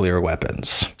and nuclear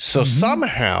weapons. So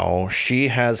somehow she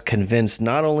has convinced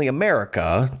not only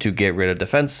America to get rid of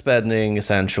defense spending,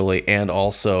 essentially, and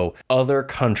also other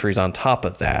countries on top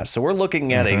of that. So we're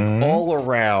looking at a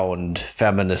all-around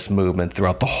feminist movement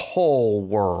throughout the whole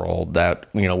world that,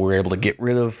 we're able to get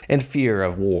rid of in fear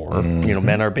of war.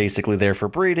 Men are basically there for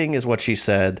breeding, is what she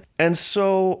said. And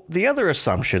so the other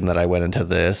assumption that I went into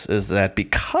this is that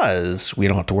because we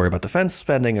don't have to worry about defense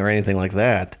spending or anything like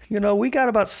that, we got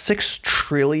about $6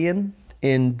 trillion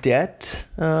in debt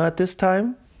at this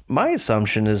time. My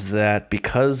assumption is that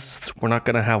because we're not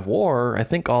going to have war, I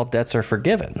think all debts are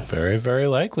forgiven. Very, very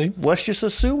likely. Let's just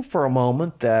assume for a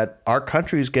moment that our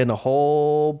country's getting a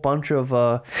whole bunch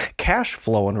of cash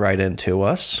flowing right into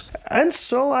us. And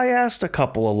so I asked a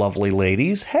couple of lovely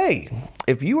ladies, hey,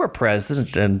 if you were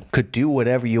president and could do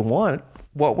whatever you want,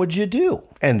 what would you do?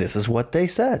 And this is what they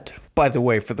said. By the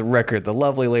way, for the record, the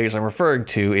lovely ladies I'm referring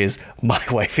to is my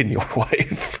wife and your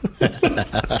wife.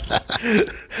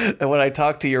 And when I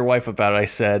talked to your wife about it, I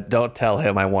said, don't tell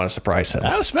him, I want to surprise him.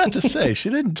 I was about to say, she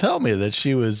didn't tell me that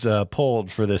she was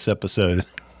polled for this episode.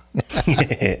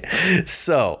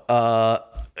 So,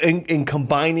 in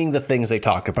combining the things they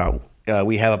talk about,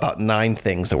 we have about 9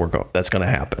 things that's going to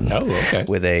happen. Oh, okay.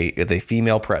 With a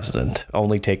female president,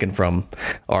 only taken from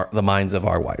the minds of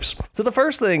our wives. So the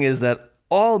first thing is that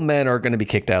all men are going to be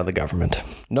kicked out of the government.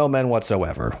 No men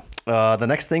whatsoever. The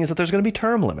next thing is that there's going to be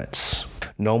term limits.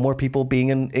 No more people being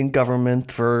in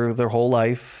government for their whole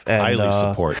life. And, highly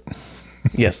support.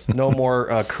 Yes, no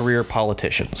more career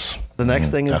politicians. The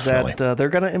next thing is that they're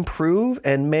going to improve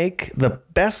and make the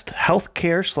best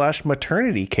healthcare /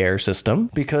 maternity care system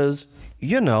because,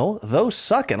 those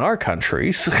suck in our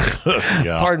countries.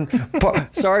 Yeah.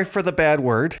 Sorry for the bad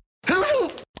word.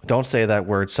 Don't say that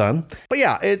word, son. But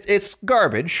yeah, it's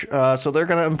garbage. So they're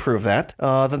going to improve that.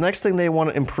 The next thing they want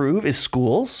to improve is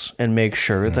schools and make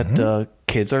sure that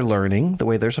kids are learning the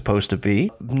way they're supposed to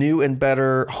be. New and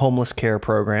better homeless care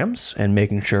programs and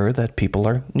making sure that people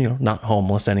are, not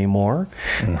homeless anymore.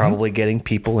 Probably getting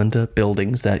people into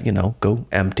buildings that, go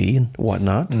empty and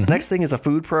whatnot. Next thing is a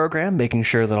food program, making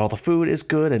sure that all the food is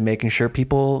good and making sure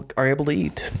people are able to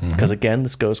eat. Because again,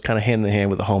 this goes kind of hand in hand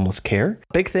with the homeless care.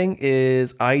 Big thing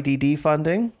is IDD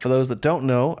funding. For those that don't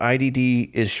know,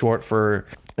 IDD is short for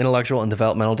intellectual and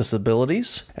developmental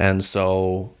disabilities. And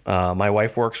so my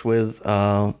wife works with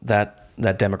that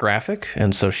demographic.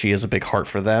 And so she has a big heart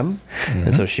for them.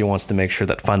 And so she wants to make sure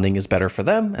that funding is better for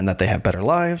them and that they have better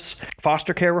lives.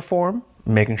 Foster care reform,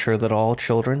 making sure that all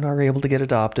children are able to get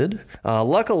adopted.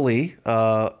 Luckily,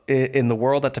 in the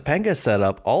world that Topanga is set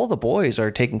up, all the boys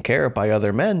are taken care of by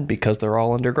other men because they're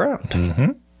all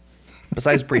underground.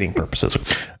 Besides breeding purposes.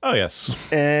 Oh, yes.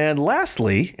 And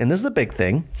lastly, and this is a big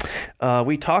thing,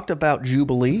 we talked about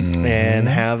Jubilee and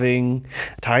having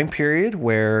a time period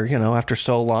where, after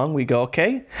so long, we go,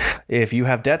 okay, if you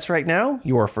have debts right now,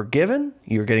 you are forgiven.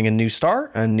 You're getting a new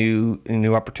start,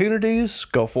 new opportunities,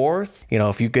 go forth.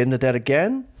 If you get into debt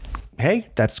again, hey,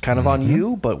 that's kind of on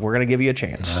you, but we're going to give you a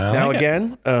chance. Now,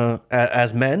 again,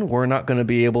 as men, we're not going to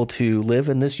be able to live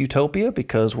in this utopia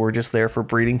because we're just there for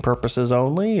breeding purposes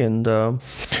only. And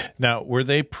now, were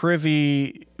they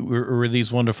privy? Were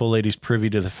these wonderful ladies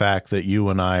privy to the fact that you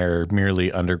and I are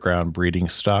merely underground breeding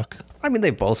stock? I mean,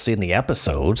 they've both seen the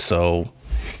episode, so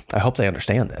I hope they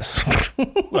understand this.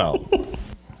 Well,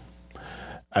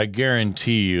 I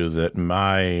guarantee you that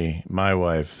my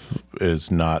wife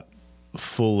is not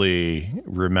fully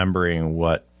remembering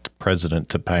what President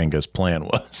Topanga's plan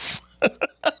was.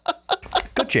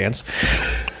 Good chance.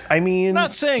 I mean,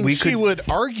 not saying she would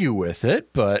argue with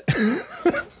it, but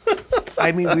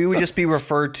I mean, we would just be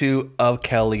referred to of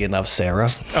Kelly and of Sarah.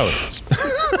 Oh, it is.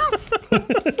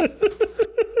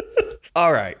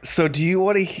 All right. So do you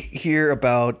want to hear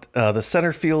about the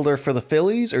center fielder for the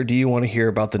Phillies, or do you want to hear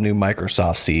about the new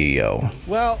Microsoft CEO?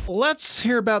 Well, let's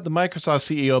hear about the Microsoft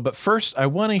CEO, but first I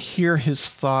want to hear his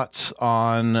thoughts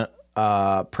on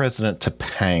President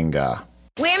Topanga.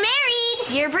 We're married.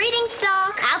 Your breeding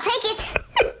stock. I'll take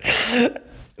it.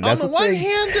 On the one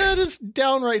hand, that is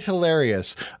downright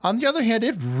hilarious. On the other hand,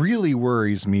 it really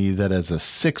worries me that as a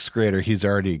sixth grader, he's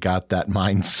already got that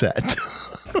mindset.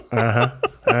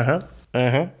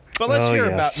 But let's hear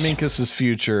about Minkus's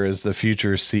future as the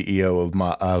future CEO of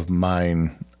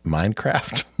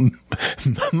Minecraft?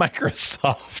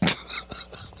 Microsoft.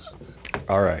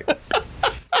 All right.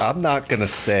 I'm not going to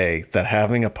say that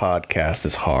having a podcast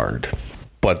is hard,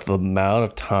 but the amount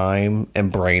of time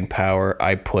and brain power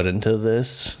I put into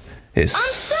this is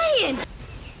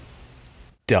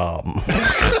dumb.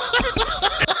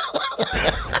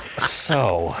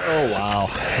 So, Oh, wow.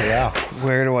 Yeah.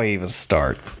 where do I even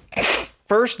start?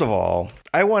 First of all,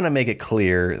 I want to make it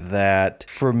clear that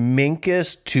for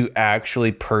Minkus to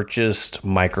actually purchase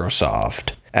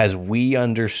Microsoft, as we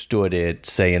understood it,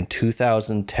 say in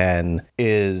 2010,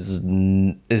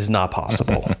 is not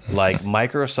possible. Like,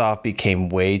 Microsoft became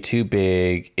way too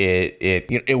big.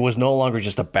 It was no longer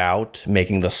just about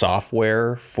making the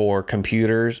software for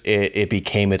computers. It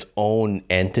became its own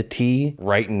entity.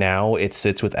 Right now, it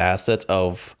sits with assets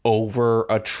of over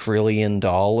 $1 trillion.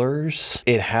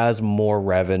 It has more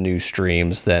revenue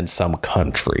streams than some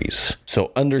countries.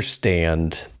 So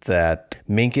understand that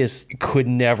Minkus could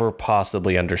never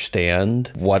possibly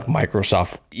understand what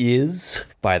Microsoft is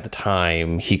by the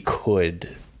time he could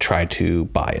try to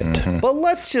buy it. But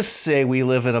let's just say we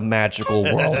live in a magical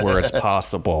world where it's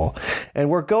possible. And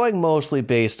we're going mostly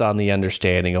based on the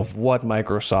understanding of what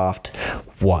Microsoft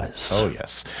was. Oh,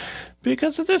 yes.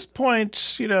 Because at this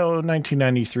point,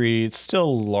 1993, it's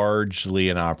still largely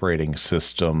an operating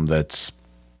system that's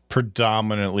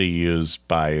predominantly used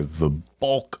by the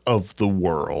bulk of the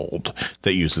world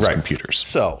that uses computers.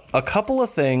 So, a couple of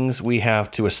things we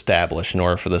have to establish in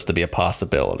order for this to be a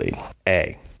possibility.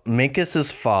 A,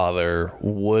 Minkus's father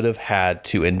would have had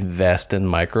to invest in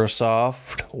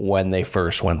Microsoft when they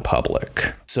first went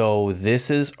public. So this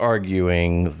is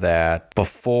arguing that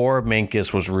before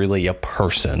Minkus was really a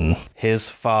person, his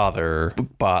father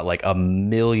bought like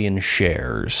 1 million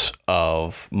shares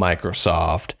of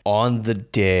Microsoft on the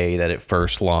day that it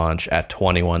first launched at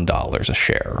 $21 a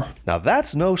share. Now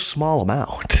that's no small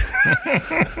amount.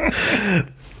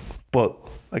 But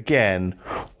again,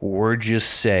 we're just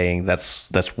saying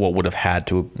that's what would have had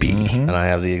to be. And I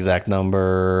have the exact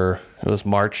number. It was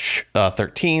March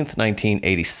 13th,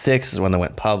 1986 is when they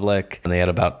went public. And they had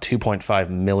about 2.5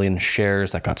 million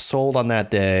shares that got sold on that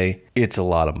day. It's a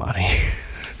lot of money.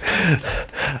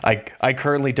 I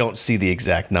currently don't see the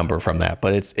exact number from that,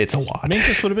 but it's a lot.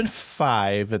 Minkus would have been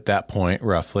 5 at that point,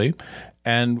 roughly.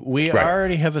 And we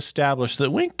already have established that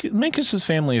Minkus's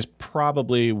family is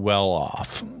probably well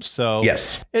off. So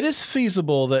yes, it is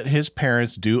feasible that his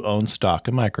parents do own stock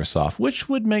in Microsoft, which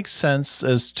would make sense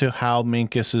as to how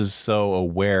Minkus is so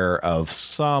aware of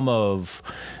some of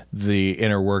the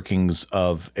inner workings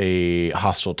of a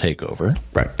hostile takeover.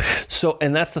 Right. So,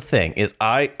 and that's the thing is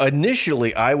I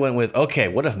went with, okay,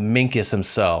 what if Minkus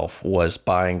himself was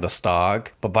buying the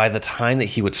stock, but by the time that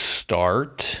he would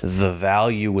start, the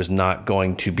value was not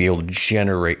going to be able to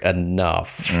generate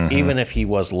enough, even if he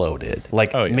was loaded.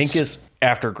 Like Minkus,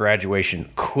 after graduation,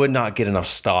 could not get enough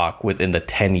stock within the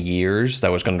 10 years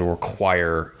that was going to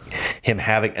require him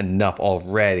having enough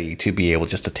already to be able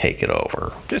just to take it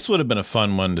over. This would have been a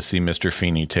fun one to see Mr.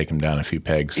 Feeney take him down a few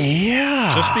pegs.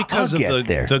 Yeah. Just because of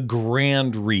the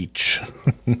grand reach.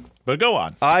 But go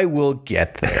on. I will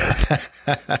get there.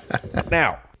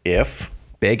 Now, if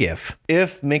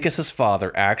Minkus's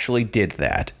father actually did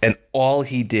that, and all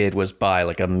he did was buy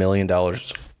like $1 million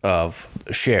of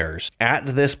shares, at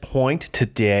this point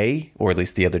today, or at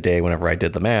least the other day whenever I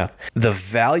did the math, the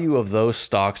value of those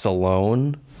stocks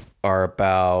alone are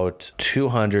about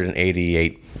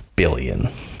 $288 billion.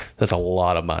 That's a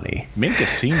lot of money. Minkus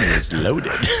Sr. is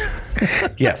loaded.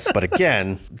 Yes, but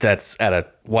again, that's at a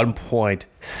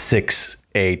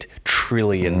 $1.68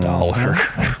 trillion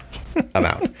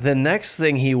amount. The next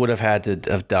thing he would have had to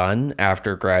have done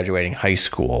after graduating high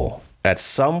school, at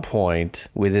some point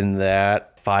within that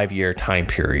 5-year time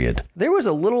period, there was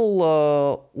a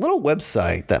little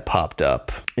website that popped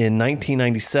up in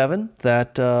 1997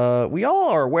 that we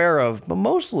all are aware of, but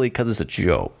mostly because it's a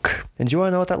joke. And do you want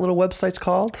to know what that little website's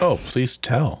called? Oh, please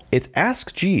tell. It's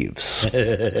Ask Jeeves.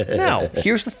 Now,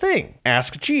 here's the thing.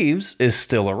 Ask Jeeves is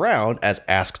still around as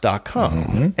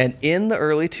Ask.com. And in the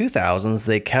early 2000s,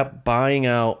 they kept buying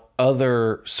out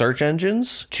other search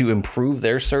engines to improve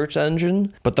their search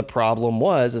engine, but the problem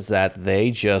is that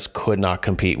they just could not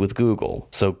compete with Google.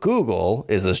 So Google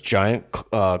is this giant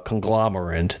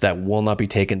conglomerate that will not be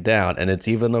taken down, and it's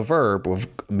even a verb of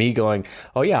me going,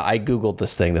 oh yeah, I Googled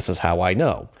this thing, this is how I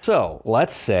know. So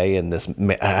let's say in this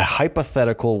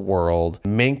hypothetical world,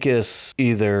 Minkus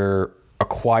either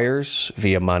acquires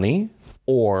via money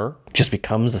or just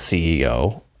becomes the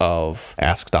CEO of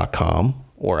Ask.com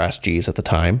or Ask Jeeves at the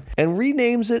time, and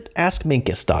renames it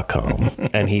AskMinkus.com.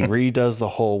 And he redoes the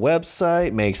whole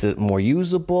website, makes it more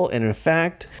usable. And in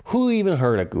fact, who even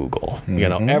heard of Google? You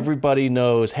know, everybody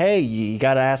knows, hey, you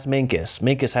got to ask Minkus.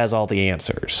 Minkus has all the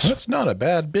answers. That's not a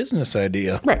bad business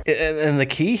idea. Right. And the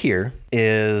key here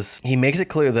is he makes it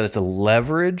clear that it's a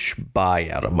leverage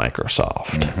buyout of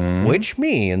Microsoft, which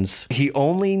means he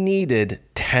only needed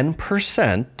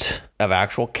 10% of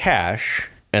actual cash,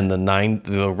 and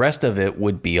the rest of it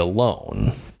would be a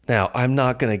loan. Now, I'm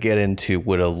not going to get into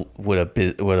would a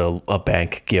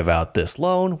bank give out this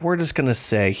loan. We're just going to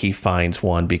say he finds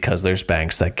one because there's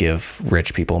banks that give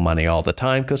rich people money all the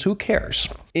time, because who cares?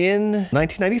 In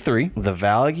 1993, the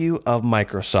value of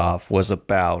Microsoft was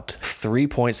about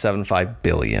 $3.75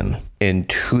 billion. In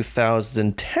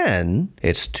 2010,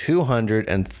 it's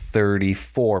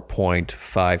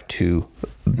 $234.52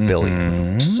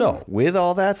 billion. So, with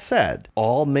all that said,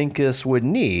 all Minkus would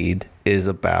need is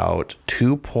about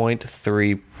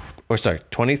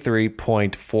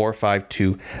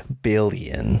 23.452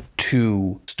 billion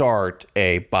to start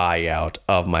a buyout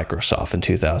of Microsoft in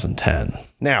 2010.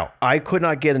 Now, I could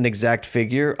not get an exact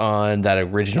figure on that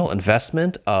original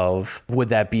investment of would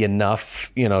that be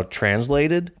enough,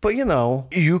 translated. But,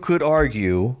 you could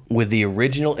argue with the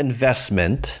original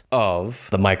investment of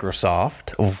the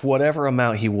Microsoft, of whatever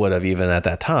amount he would have even at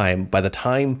that time, by the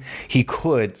time he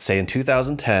could, say in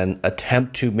 2010,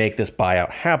 attempt to make this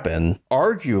buyout happen,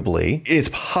 arguably, it's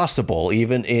possible,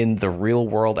 even in the real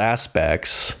world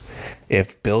aspects,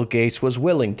 if Bill Gates was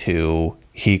willing to,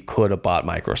 he could have bought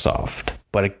Microsoft.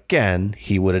 But again,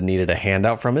 he would have needed a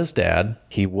handout from his dad.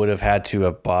 He would have had to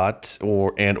have bought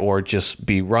or just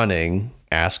be running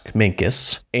Ask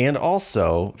Minkus. And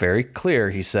also, very clear,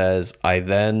 he says, I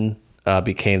then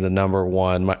became the number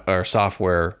one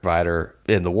software provider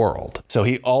in the world. So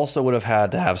he also would have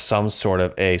had to have some sort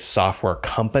of a software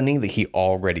company that he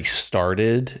already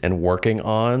started and working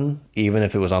on, even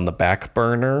if it was on the back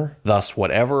burner. Thus,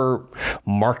 whatever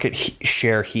market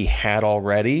share he had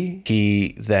already,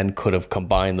 he then could have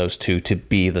combined those two to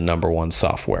be the number one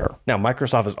software. Now,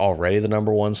 Microsoft is already the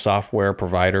number one software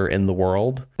provider in the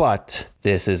world, but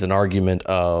this is an argument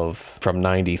from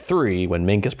 93 when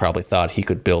Minkus probably thought he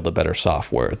could build a better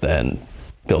software than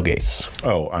Bill Gates.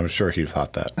 Oh, I'm sure he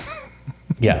thought that.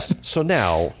 Yes. So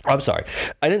now, I'm sorry.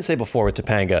 I didn't say before with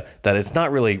Topanga that it's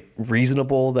not really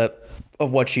reasonable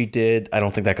of what she did. I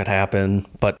don't think that could happen.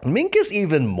 But Minkus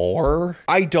even more,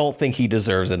 I don't think he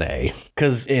deserves an A.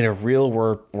 Because in a real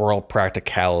world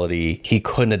practicality, he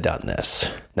couldn't have done this.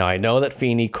 Now, I know that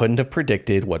Feeney couldn't have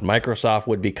predicted what Microsoft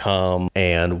would become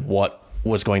and what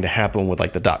was going to happen with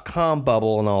like the .com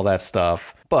bubble and all that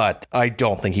stuff. But I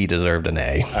don't think he deserved an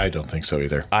A. I don't think so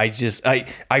either. I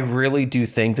really do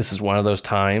think this is one of those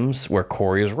times where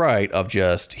Corey is right of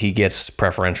just he gets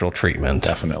preferential treatment.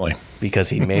 Definitely. Because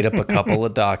he made up a couple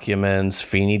of documents.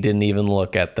 Feeney didn't even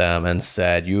look at them and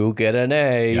said, you get an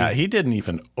A. Yeah, he didn't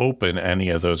even open any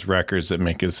of those records that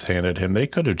Minkus handed him. They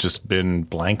could have just been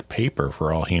blank paper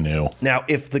for all he knew. Now,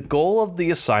 if the goal of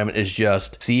the assignment is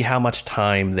just see how much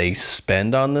time they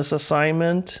spend on this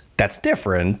assignment, that's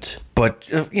different. But,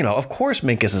 of course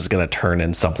Minkus is going to turn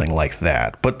in something like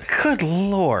that. But good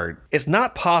Lord, it's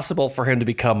not possible for him to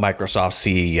become Microsoft's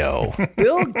CEO.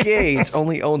 Bill Gates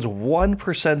only owns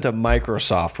 1% of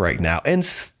Microsoft right now and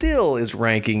still is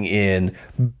ranking in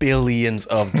billions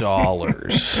of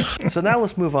dollars. So now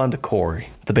let's move on to Corey,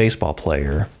 the baseball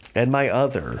player, and my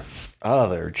other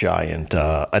giant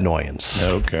annoyance.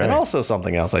 Okay. And also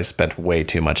something else I spent way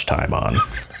too much time on.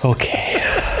 Okay.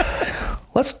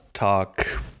 Let's talk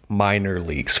minor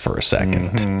leagues for a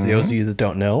second. So those of you that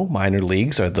don't know, minor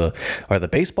leagues are the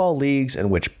baseball leagues in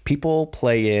which people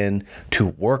play in to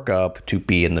work up to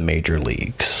be in the major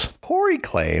leagues. Corey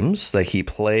claims that he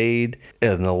played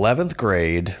in 11th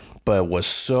grade, but was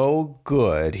so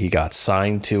good he got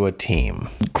signed to a team.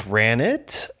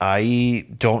 Granted, I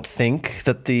don't think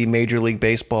that the Major League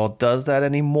Baseball does that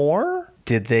anymore.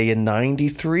 Did they in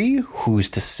 93? Who's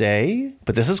to say?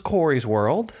 But this is Corey's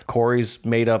world. Corey's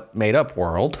made up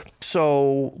world.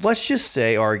 So let's just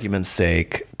say, argument's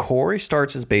sake, Corey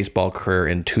starts his baseball career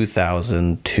in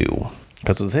 2002.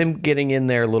 Because with him getting in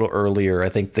there a little earlier, I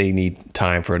think they need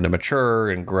time for him to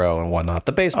mature and grow and whatnot.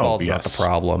 The baseball is not the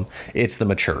problem. It's the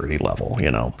maturity level,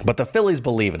 But the Phillies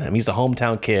believe in him. He's the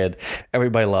hometown kid.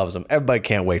 Everybody loves him. Everybody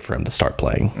can't wait for him to start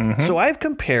playing. So I've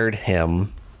compared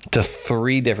him to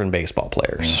 3 different baseball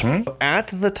players. At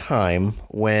the time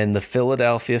when the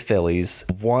Philadelphia Phillies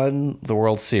won the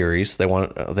World Series, they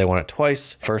won it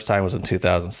twice. First time was in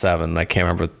 2007. I can't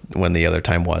remember when the other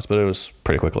time was, but it was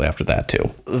pretty quickly after that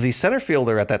too. The center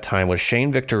fielder at that time was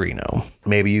Shane Victorino.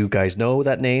 Maybe you guys know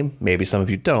that name. Maybe some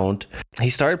of you don't. He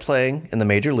started playing in the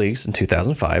major leagues in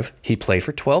 2005. He played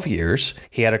for 12 years.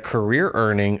 He had a career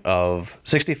earning of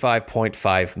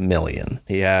 $65.5 million.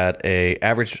 He had a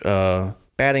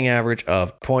batting average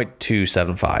of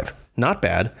 .275. Not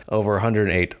bad. Over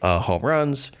 108 home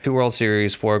runs, 2 World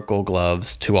Series, 4 Gold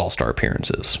Gloves, 2 All-Star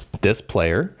appearances. This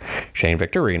player, Shane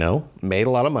Victorino, made a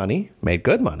lot of money, made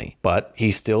good money, but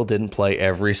he still didn't play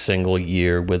every single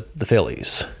year with the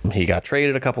Phillies. He got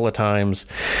traded a couple of times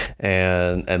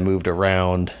and moved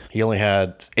around. He only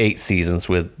had 8 seasons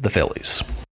with the Phillies.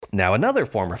 Now, another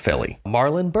former Philly,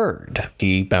 Marlon Byrd.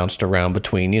 He bounced around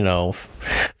between,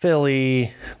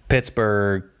 Philly,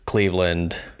 Pittsburgh,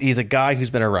 Cleveland. He's a guy who's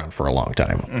been around for a long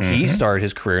time. He started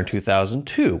his career in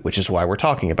 2002, which is why we're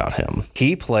talking about him.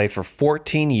 He played for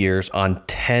 14 years on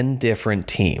 10 different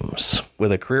teams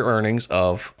with a career earnings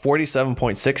of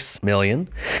 $47.6 million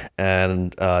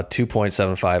and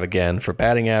 2.75 again for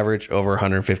batting average, over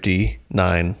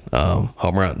 159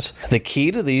 home runs. The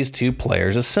key to these 2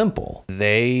 players is simple.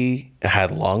 They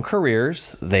had long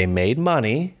careers. They made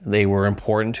money. They were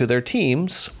important to their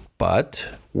teams, but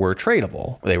were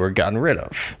tradable. They were gotten rid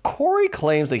of. Corey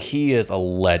claims that he is a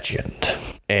legend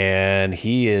and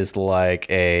he is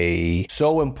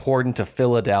so important to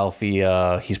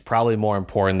Philadelphia. He's probably more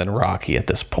important than Rocky at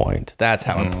this point. That's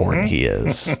how important he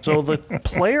is. So the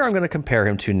player I'm going to compare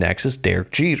him to next is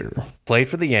Derek Jeter. Played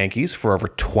for the Yankees for over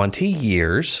 20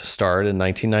 years, started in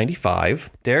 1995.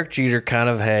 Derek Jeter kind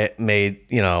of made,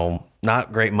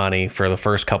 not great money for the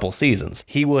first couple seasons.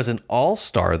 He was an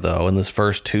all-star, though, in his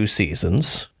first 2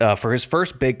 seasons. For his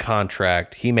first big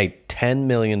contract, he made $10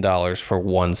 million for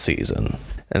 1 season.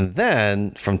 And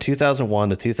then from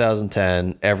 2001 to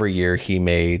 2010, every year he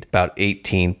made about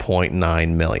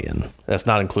 $18.9 million. That's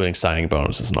not including signing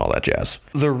bonuses and all that jazz.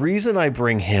 The reason I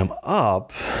bring him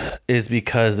up is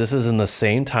because this is in the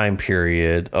same time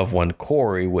period of when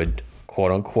Corey would,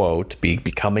 quote unquote, be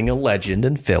becoming a legend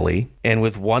in Philly. And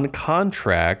with 1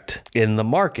 contract in the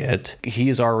market,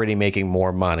 he's already making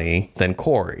more money than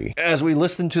Corey. As we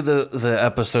listened to the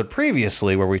episode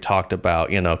previously where we talked about,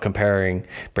 comparing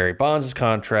Barry Bonds'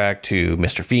 contract to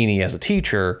Mr. Feeney as a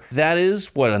teacher, that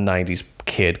is what a 90s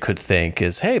kid could think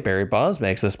is, hey, Barry Bonds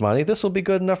makes this money. This will be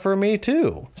good enough for me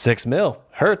too. $6 million.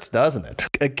 Hurts, doesn't it?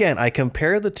 Again, I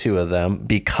compare the 2 of them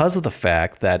because of the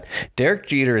fact that Derek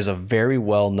Jeter is a very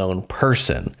well-known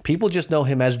person. People just know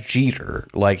him as Jeter.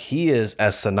 He is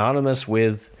as synonymous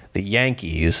with the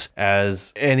Yankees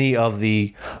as any of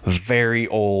the very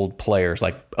old players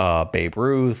like Babe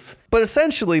Ruth. But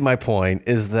essentially, my point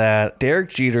is that Derek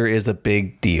Jeter is a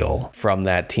big deal from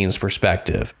that team's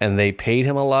perspective, and they paid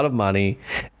him a lot of money,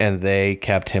 and they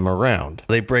kept him around.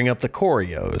 They bring up the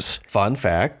Coryos. Fun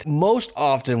fact, most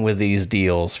often with these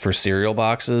deals for cereal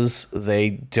boxes, they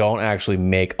don't actually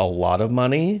make a lot of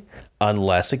money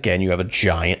unless, again, you have a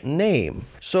giant name.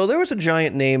 So there was a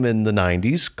giant name in the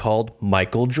 90s called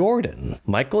Michael Jordan.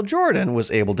 Michael Jordan was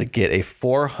able to get a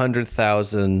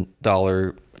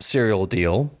 $400,000 cereal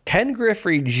deal. Ken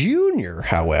Griffey Jr.,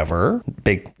 however,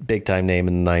 big time name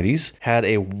in the 90s, had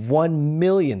a $1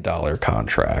 million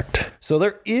contract. So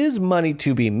there is money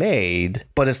to be made,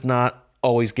 but it's not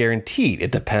always guaranteed.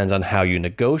 It depends on how you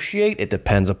negotiate. It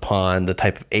depends upon the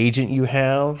type of agent you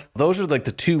have. Those are the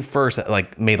 2 first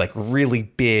that made really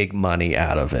big money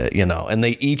out of it, and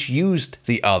they each used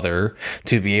the other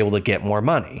to be able to get more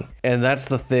money. And that's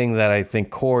the thing that I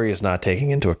think Corey is not taking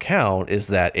into account, is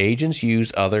that agents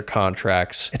use other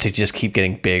contracts to just keep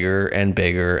getting bigger and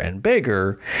bigger and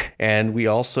bigger. And we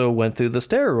also went through the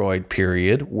steroid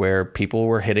period where people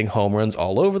were hitting home runs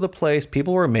all over the place.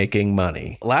 People were making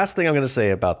money. Last thing I'm going to say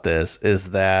about this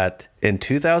is that in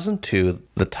 2002,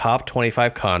 the top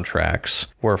 25 contracts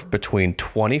were between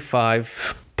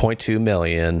 $25.2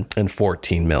 million and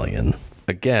 $14 million.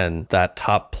 Again, that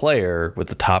top player with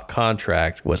the top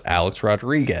contract was Alex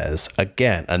Rodriguez.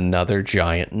 Again, another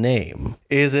giant name.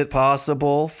 Is it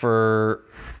possible for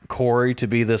Corey to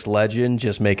be this legend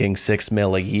just making $6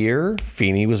 million a year?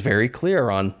 Feeney was very clear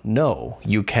on, no,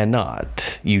 you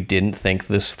cannot. You didn't think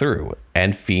this through.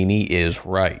 And Feeney is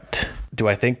right. Do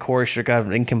I think Corey should have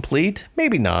gotten incomplete?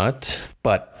 Maybe not.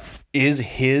 But is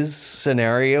his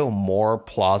scenario more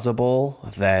plausible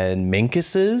than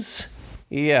Minkus's?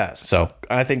 Yes. So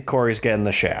I think Corey's getting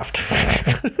the shaft.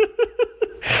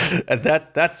 And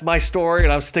that's my story,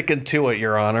 and I'm sticking to it,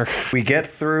 Your Honor. We get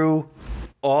through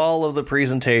all of the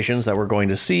presentations that we're going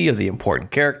to see of the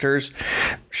important characters.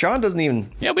 Sean doesn't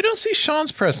even... Yeah, we don't see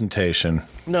Sean's presentation.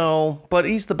 No, but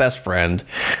he's the best friend.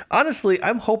 Honestly,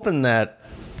 I'm hoping that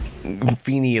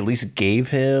Feeney at least gave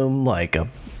him like a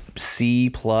C+.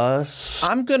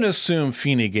 I'm going to assume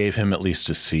Feeney gave him at least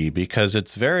a C because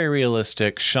it's very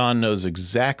realistic. Sean knows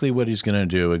exactly what he's going to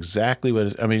do, exactly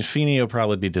what... Feeney will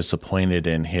probably be disappointed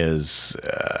in his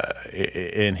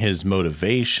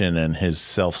motivation and his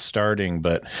self-starting,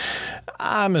 but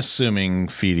I'm assuming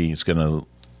Feeney's going to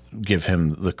give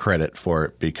him the credit for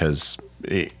it because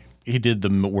he did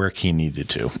the work he needed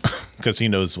to because he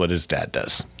knows what his dad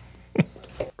does.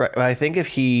 Right. I think if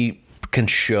he can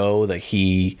show that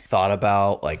he thought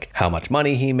about like how much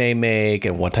money he may make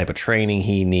and what type of training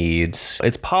he needs,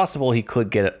 it's possible he could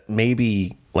get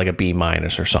maybe like a B- or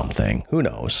something. Who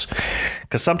knows?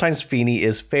 Because sometimes Feeney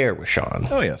is fair with Sean.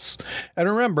 Oh, yes. And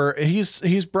remember,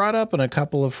 he's brought up in a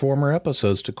couple of former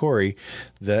episodes to Corey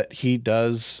that he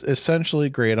does essentially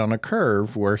grade on a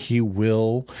curve where he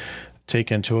will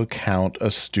take into account a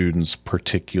student's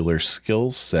particular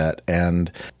skill set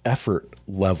and effort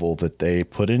level that they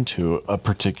put into a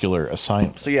particular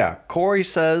assignment. So yeah, Corey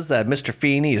says that Mr.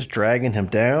 Feeney is dragging him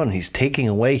down and he's taking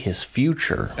away his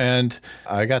future. And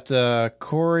I got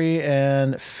Corey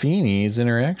and Feeney's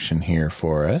interaction here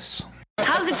for us.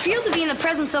 How does it feel to be in the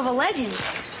presence of a legend?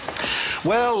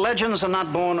 Well, legends are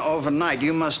not born overnight.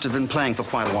 You must have been playing for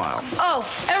quite a while. Oh,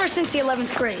 ever since the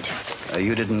 11th grade.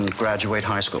 You didn't graduate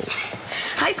high school.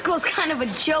 High school's kind of a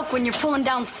joke when you're pulling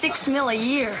down $6 million a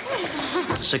year.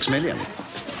 $6 million?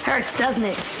 Hurts, doesn't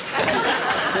it?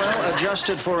 Well,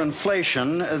 adjusted for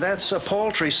inflation, that's a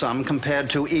paltry sum compared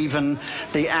to even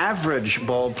the average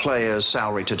ball player's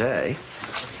salary today.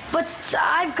 But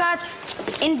I've got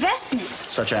investments.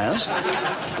 Such as?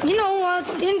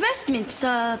 Investments,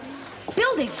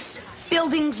 buildings.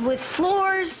 Buildings with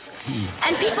floors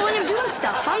and people in them doing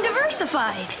stuff. I'm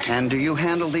diversified. And do you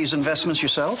handle these investments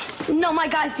yourself? No, my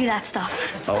guys do that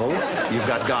stuff. Oh, you've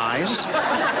got guys?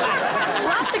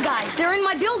 Lots of guys. They're in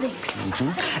my buildings.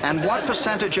 Mm-hmm. And what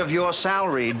percentage of your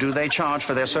salary do they charge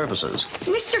for their services?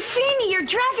 Mr. Feeney, you're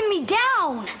dragging me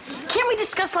down. Can't we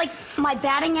discuss, like, my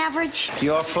batting average?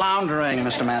 You're floundering,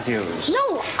 Mr. Matthews.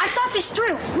 No, I've thought this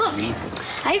through. Look,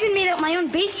 I even made out my own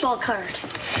baseball card.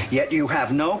 Yet you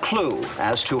have no clue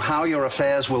as to how your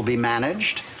affairs will be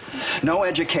managed, no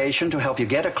education to help you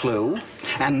get a clue,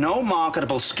 and no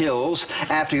marketable skills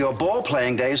after your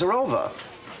ball-playing days are over.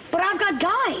 But I've got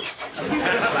guys.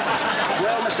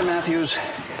 Well, Mr. Matthews,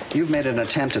 you've made an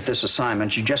attempt at this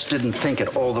assignment. You just didn't think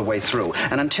it all the way through.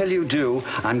 And until you do,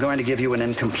 I'm going to give you an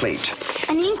incomplete.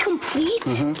 An incomplete?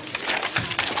 Mm-hmm.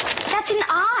 That's an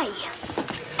I.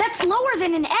 That's lower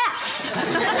than an F.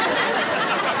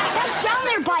 That's down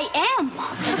there by M.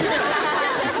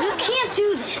 You can't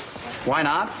do this. Why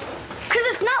not? Because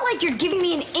it's not like you're giving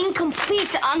me an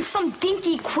incomplete on some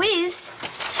dinky quiz.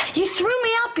 You threw me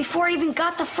out before I even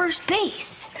got to first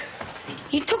base.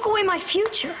 You took away my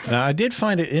future. Now, I did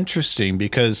find it interesting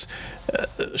because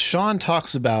Sean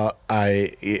talks about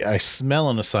I smell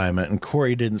an assignment, and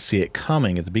Corey didn't see it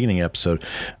coming at the beginning of the episode.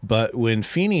 But when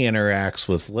Feeney interacts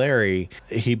with Larry,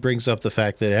 he brings up the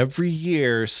fact that every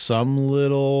year some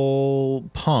little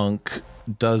punk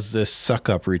does this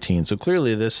suck-up routine. So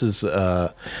clearly this is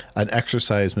an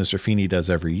exercise Mr. Feeney does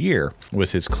every year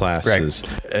with his classes.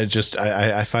 Right.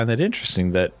 I find that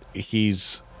interesting that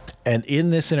he's... And in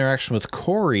this interaction with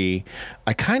Corey,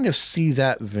 I kind of see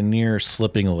that veneer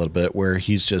slipping a little bit where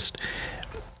he's just,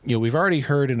 we've already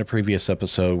heard in a previous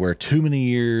episode where too many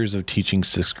years of teaching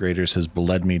sixth graders has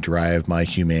bled me drive my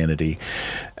humanity.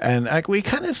 And I think we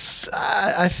kind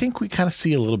of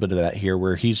see a little bit of that here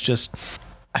where he's just,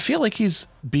 I feel like he's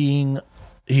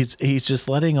just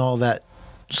letting all that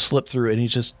slip through, and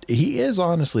he is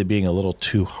honestly being a little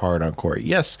too hard on Corey.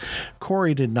 Yes,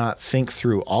 Corey did not think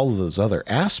through all of those other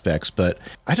aspects, but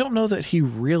I don't know that he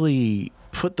really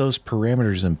put those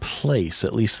parameters in place,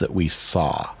 at least that we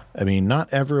saw. I mean, not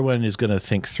everyone is going to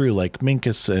think through like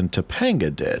Minkus and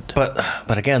Topanga did.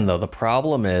 But again, though, the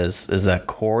problem is that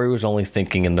Corey was only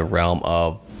thinking in the realm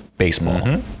of baseball.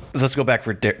 Mm-hmm. Let's go back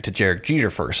to Derek Jeter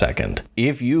for a second.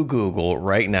 If you Google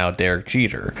right now Derek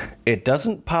Jeter, it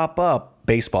doesn't pop up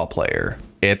baseball player.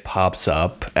 It pops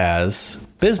up as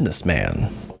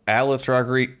businessman. Alex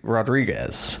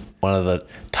Rodriguez, one of the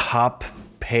top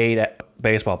paid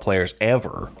baseball players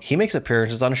ever. He makes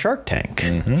appearances on Shark Tank.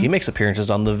 He makes appearances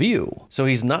on The View. So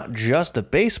he's not just a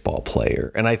baseball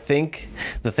player. And I think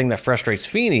the thing that frustrates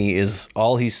Feeney is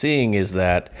all he's seeing is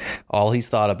that all he's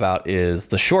thought about is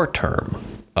the short term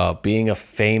of being a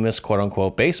famous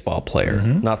quote-unquote baseball player,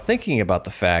 not thinking about the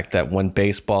fact that when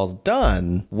baseball's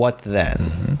done, what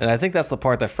then? And I think that's the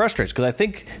part that frustrates, because I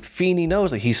think Feeney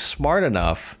knows that he's smart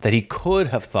enough that he could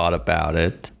have thought about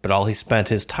it, but all he spent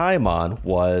his time on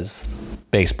was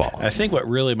baseball. I think what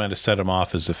really might have set him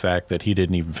off is the fact that he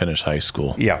didn't even finish high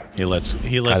school. Yeah. He lets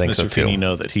think Mr. so, too. Feeney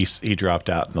know that he dropped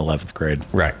out in 11th grade.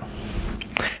 Right.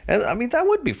 And I mean, that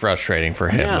would be frustrating for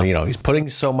him. Yeah. You know, he's putting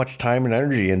so much time and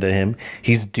energy into him.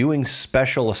 He's doing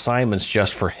special assignments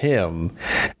just for him.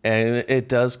 And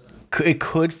it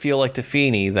could feel like to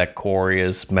Feeney that Corey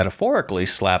is metaphorically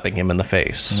slapping him in the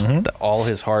face. That all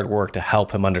his hard work to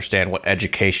help him understand what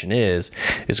education is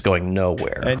going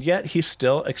nowhere. And yet he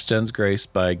still extends grace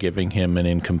by giving him an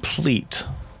incomplete,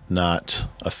 not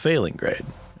a failing grade,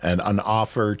 and an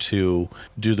offer to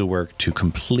do the work to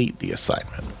complete the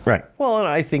assignment. Right. Well, and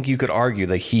I think you could argue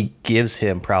that he gives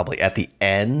him probably at the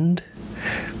end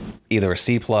either a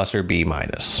C+ or B-.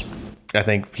 I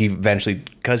think he eventually,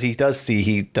 because he does,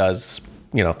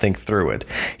 think through it.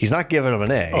 He's not giving him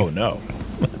an A. Oh, no.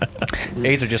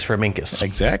 A's are just for Minkus.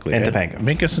 Exactly. And Topanga.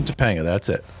 Minkus and Topanga, that's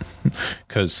it.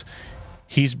 Because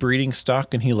he's breeding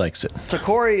stock and he likes it. So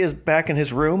Corey is back in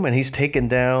his room and he's taken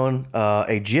down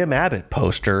a Jim Abbott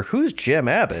poster. Who's Jim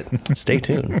Abbott? Stay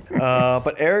tuned.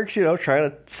 But Eric's,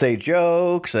 trying to say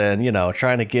jokes and,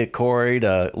 trying to get Corey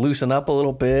to loosen up a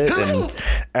little bit. And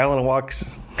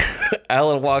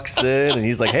Alan walks in and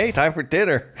he's like, "Hey, time for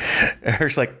dinner."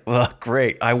 Eric's like, "Well,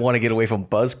 great. I want to get away from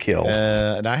Buzzkill."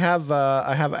 And I have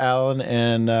Alan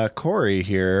and Corey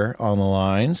here on the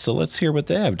line, so let's hear what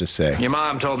they have to say. Your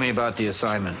mom told me about the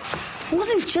assignment. It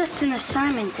wasn't just an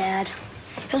assignment, Dad.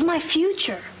 It was my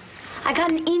future. I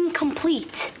got an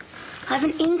incomplete. I have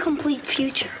an incomplete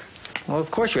future. Well,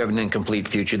 of course you have an incomplete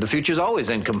future. The future's always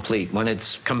incomplete. When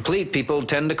it's complete, people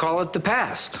tend to call it the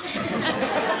past.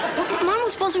 Mine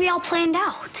was supposed to be all planned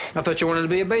out. I thought you wanted to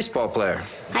be a baseball player.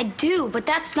 I do, but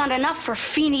that's not enough for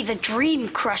Feeney the Dream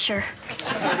Crusher.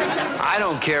 I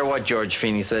don't care what George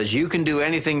Feeney says. You can do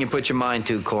anything you put your mind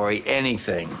to, Corey.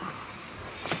 Anything.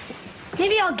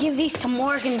 Maybe I'll give these to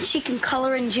Morgan and she can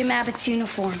color in Jim Abbott's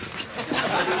uniform.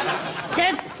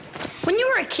 Dad, when you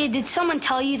were a kid, did someone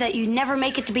tell you that you'd never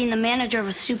make it to being the manager of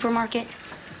a supermarket?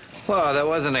 Well, that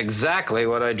wasn't exactly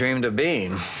what I dreamed of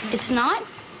being. It's not?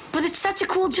 But it's such a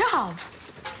cool job.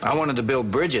 I wanted to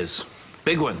build bridges.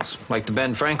 Big ones, like the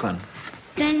Ben Franklin.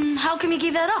 Then how come you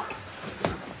gave that up?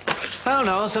 I don't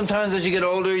know. Sometimes as you get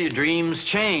older, your dreams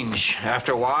change.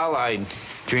 After a while, I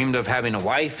dreamed of having a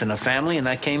wife and a family, and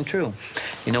that came true.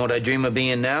 You know what I dream of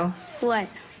being now? What?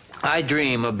 I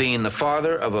dream of being the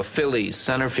father of a Phillies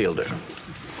center fielder.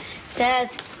 Dad,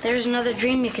 there's another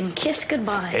dream you can kiss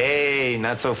goodbye. Hey,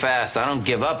 not so fast. I don't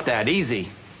give up that easy.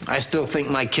 I still think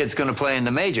my kid's gonna play in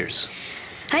the majors.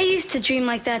 I used to dream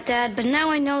like that, Dad, but now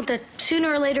I know that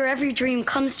sooner or later every dream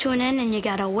comes to an end and you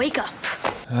gotta wake up.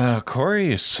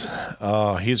 Corey's,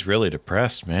 he's really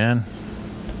depressed, man.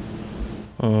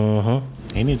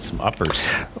 He needs some uppers.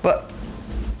 But,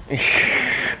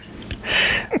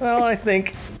 well,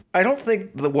 I don't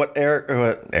think what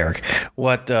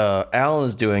Alan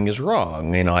is doing is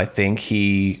wrong. I think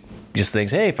he just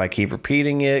thinks, hey, if I keep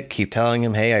repeating it, keep telling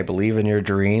him, hey, I believe in your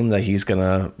dream, that he's going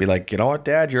to be like, you know what,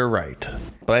 Dad, you're right.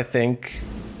 But I think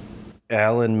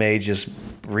Alan may just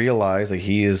realize that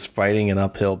he is fighting an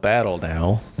uphill battle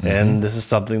now, and this is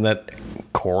something that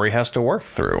Corey has to work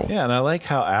through. Yeah, and I like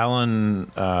how Alan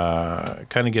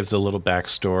kind of gives a little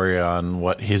backstory on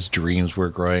what his dreams were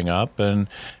growing up and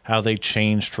how they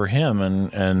changed for him.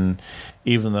 And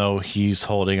even though he's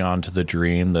holding on to the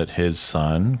dream that his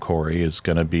son, Corey, is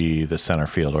going to be the center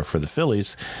fielder for the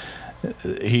Phillies,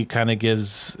 he kind of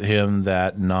gives him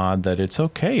that nod that it's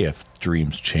okay if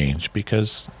dreams change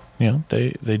because,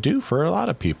 they do for a lot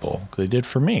of people. They did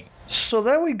for me. So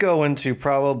then we go into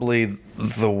probably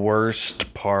the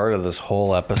worst part of this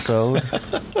whole episode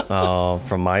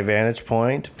from my vantage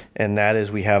point, and that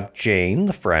is we have Jane,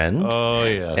 the friend. Oh,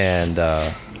 yes.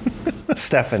 And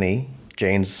Stephanie,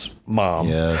 Jane's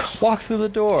mom, walk through the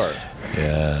door.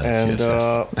 Yes, and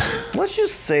let's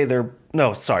just say the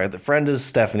friend is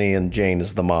Stephanie and Jane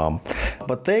is the mom.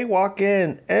 But they walk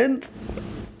in and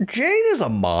Jane is a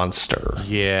monster.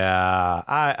 Yeah,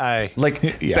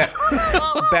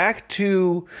 back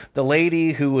to the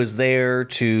lady who was there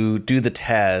to do the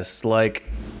test. Like,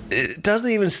 it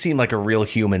doesn't even seem like a real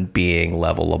human being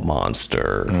level of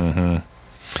monster.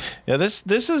 Yeah, this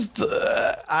is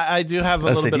the. I do have a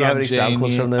Let's little see, bit do you have on any sound Jane.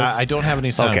 clips from this? I don't have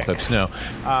any sound Okay. clips. No,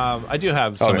 I do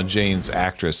have some of Jane's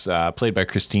actress, played by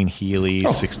Christine Healy.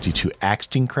 62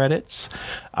 acting credits,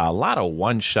 a lot of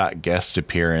one-shot guest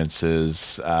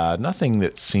appearances. Nothing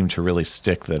that seemed to really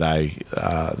stick that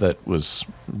that was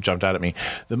jumped out at me.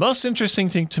 The most interesting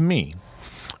thing to me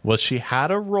was she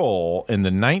had a role in the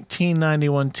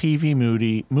 1991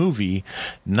 TV movie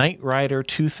Knight Rider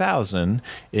 2000,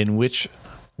 in which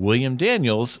William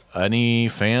Daniels, any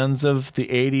fans of the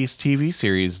 80s TV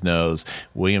series knows,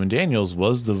 William Daniels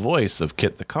was the voice of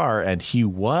Kit the car, and he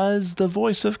was the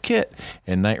voice of Kit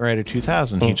in Knight Rider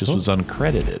 2000. He just was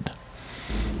uncredited.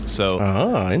 So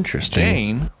interesting.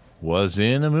 Jane was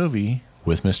in a movie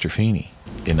with Mr. Feeney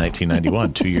in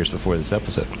 1991, 2 years before this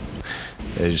episode.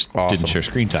 They just didn't share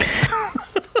screen time.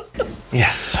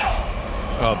 Yes.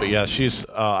 Oh, but yeah, she's.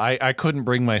 I couldn't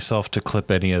bring myself to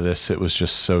clip any of this. It was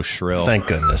just so shrill. Thank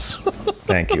goodness.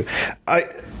 Thank you.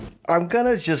 I'm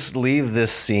gonna just leave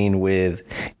this scene with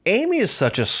Amy is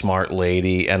such a smart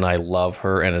lady, and I love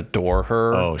her and adore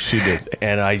her. Oh, she did.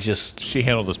 And she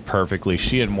handled this perfectly.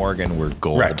 She and Morgan were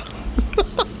gold. Right.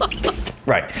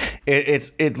 Right.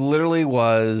 It literally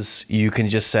was, you can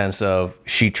just sense of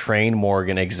she trained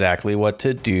Morgan exactly what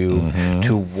to do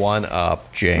to one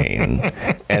up Jane.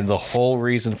 And the whole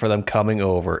reason for them coming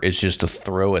over is just to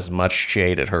throw as much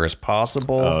shade at her as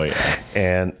possible. Oh, yeah.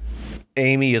 And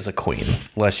Amy is a queen.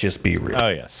 Let's just be real. Oh,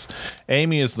 yes.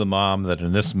 Amy is the mom that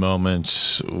in this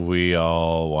moment we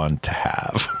all want to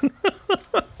have.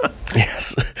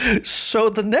 Yes. So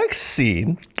the next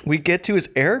scene we get to is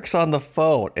Eric's on the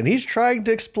phone, and he's trying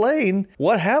to explain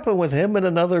what happened with him and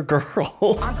another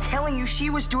girl. I'm telling you, she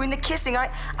was doing the kissing. I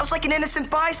was like an innocent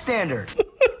bystander.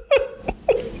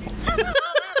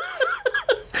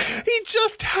 He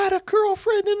just had a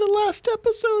girlfriend in the last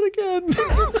episode again.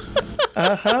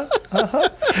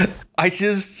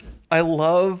 I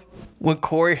love when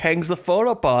Corey hangs the phone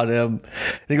up on him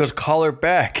and he goes, call her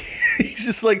back. He's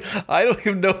just like, I don't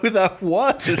even know who that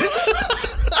was.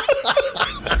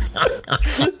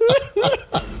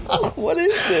 What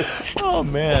is this? Oh,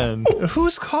 man.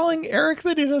 Who's calling Eric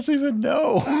that he doesn't even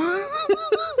know?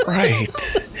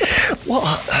 Right.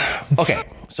 Well, okay.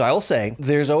 So I will say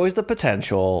there's always the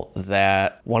potential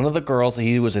that one of the girls that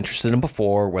he was interested in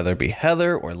before, whether it be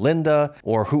Heather or Linda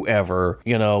or whoever,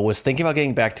 was thinking about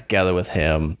getting back together with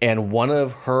him. And one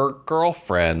of her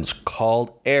girlfriends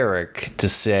called Eric to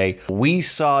say, we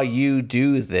saw you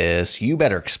do this. You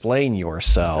better explain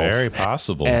yourself. Very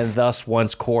possible. And thus,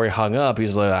 once Corey hung up,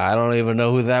 he's like, I don't even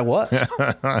know who that was.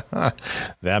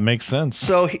 That makes sense.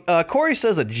 So Corey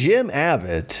says that Jim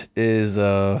Abbott is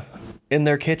in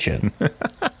their kitchen.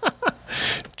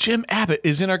 Jim Abbott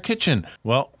is in our kitchen.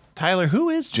 Well, Tyler, who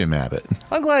is Jim Abbott?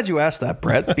 I'm glad you asked that,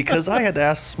 Brett, because I had to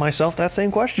ask myself that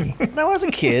same question. Now, as a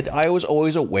kid, I was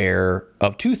always aware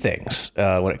of two things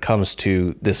when it comes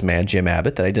to this man, Jim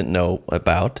Abbott, that I didn't know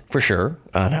about for sure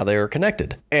on how they were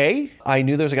connected. A, I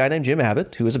knew there was a guy named Jim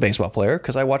Abbott who was a baseball player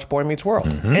because I watched Boy Meets World.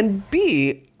 And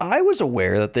B, I was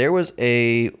aware that there was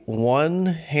a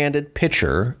one-handed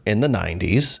pitcher in the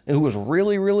 90s who was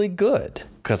really, really good.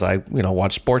 Because I,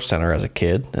 watched SportsCenter as a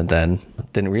kid and then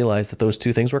didn't realize that those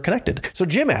two things were connected. So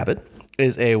Jim Abbott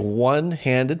is a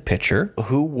one-handed pitcher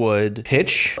who would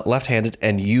pitch left-handed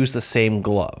and use the same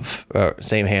glove,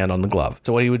 same hand on the glove.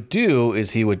 So what he would do is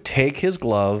he would take his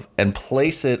glove and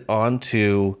place it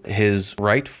onto his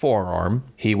right forearm.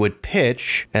 He would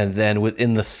pitch, and then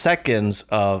within the seconds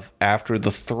of after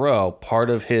the throw, part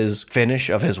of his finish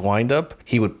of his windup,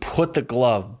 he would put the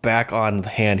glove back on the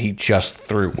hand he just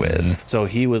threw with. So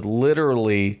he would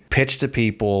literally pitch to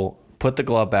people, put the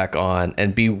glove back on,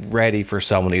 and be ready for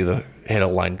someone to either hit a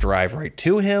line drive right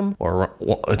to him or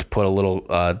to put a little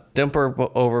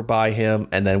dimper over by him,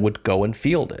 and then would go and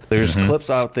field it. There's clips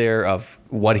out there of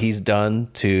what he's done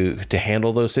to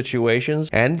handle those situations,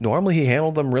 and normally he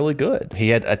handled them really good. He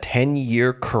had a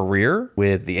 10-year career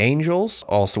with the Angels,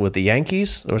 also with the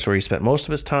Yankees. That's where he spent most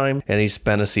of his time, and he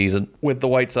spent a season with the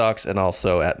White Sox and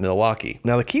also at Milwaukee.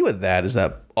 Now, the key with that is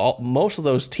that most of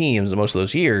those teams, most of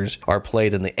those years, are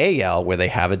played in the AL where they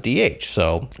have a DH,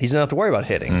 so he doesn't have to worry about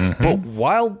hitting. But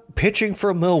while pitching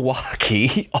for Milwaukee,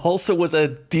 he also was a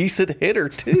decent hitter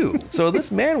too. So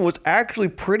this man was actually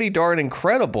pretty darn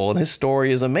incredible, and his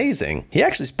story is amazing. He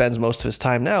actually spends most of his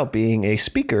time now being a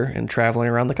speaker and traveling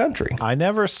around the country. I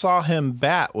never saw him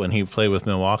bat when he played with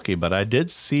Milwaukee, but I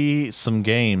did see some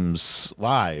games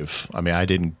live. I mean, I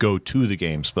didn't go to the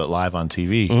games, but live on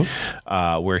TV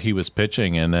where he was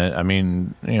pitching. And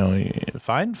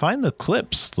find the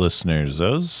clips, listeners.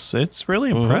 It's really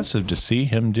impressive to see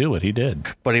him do it. but he did.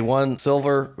 But he won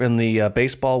silver in the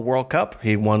Baseball World Cup.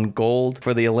 He won gold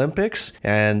for the Olympics,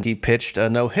 and he pitched a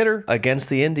no-hitter against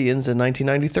the Indians in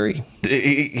 1993.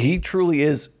 He truly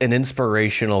is an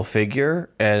inspirational figure,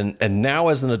 and now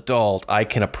as an adult, I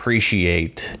can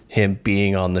appreciate him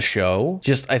being on the show.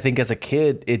 Just, I think as a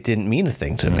kid, it didn't mean a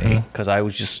thing to me because I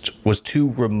was too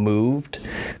removed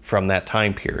from that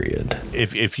time period.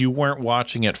 If you weren't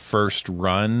watching it first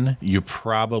run, you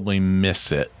probably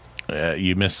miss it.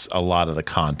 You miss a lot of the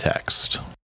context.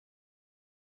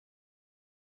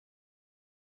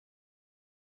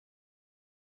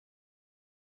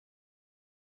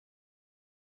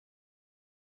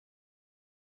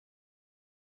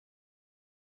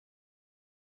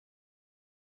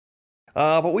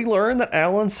 But we learned that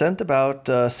Alan sent about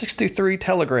 63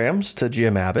 telegrams to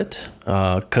Jim Abbott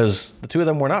because the two of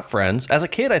them were not friends. As a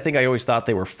kid, I think I always thought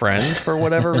they were friends for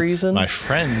whatever reason. My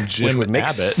friend Jim which would make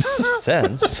Abbott.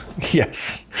 sense.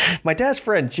 Yes. My dad's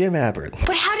friend, Jim Abbott.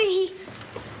 But how did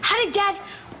Dad,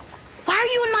 why are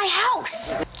you in my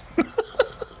house?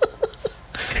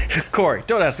 Corey,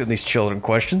 don't ask him these children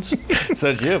questions.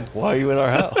 So, Jim, why are you in our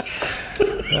house?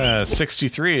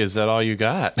 63, is that all you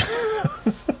got?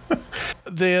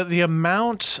 The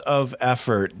amount of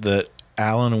effort that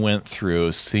Alan went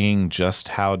through seeing just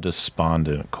how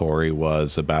despondent Corey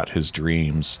was about his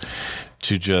dreams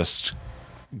to just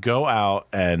go out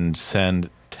and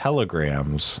send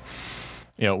telegrams.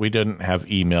 You know, we didn't have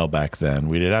email back then.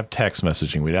 We didn't have text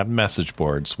messaging. We didn't have message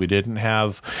boards. We didn't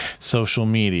have social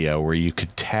media where you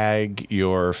could tag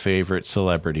your favorite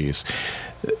celebrities.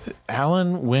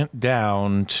 Alan went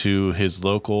down to his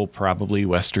local, probably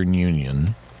Western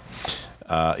Union.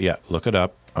 Yeah, look it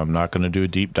up. I'm not going to do a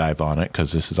deep dive on it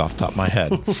because this is off the top of my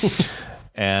head.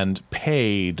 And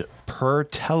paid per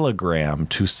telegram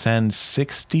to send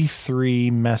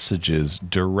 63 messages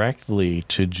directly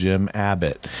to Jim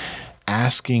Abbott,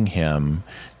 asking him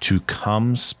to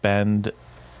come spend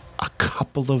a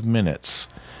couple of minutes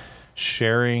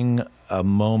sharing a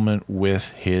moment with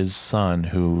his son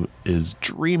who is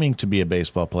dreaming to be a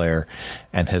baseball player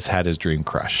and has had his dream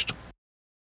crushed.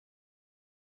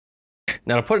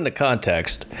 Now, to put into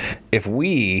context, if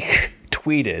we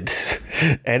tweeted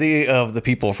any of the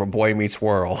people from Boy Meets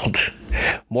World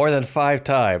more than 5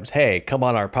 times, hey, come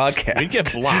on our podcast, We'd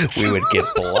get blocked. We would get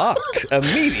blocked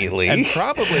immediately. And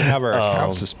probably have our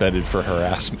account suspended for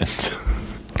harassment.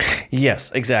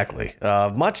 Yes, exactly.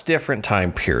 Much different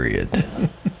time period.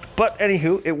 But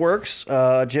anywho, it works.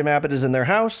 Jim Abbott is in their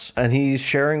house, and he's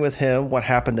sharing with him what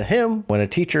happened to him when a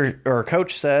teacher or a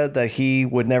coach said that he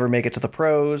would never make it to the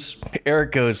pros.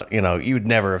 Eric goes, you'd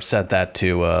never have sent that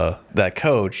to that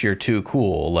coach. You're too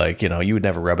cool. Like, you would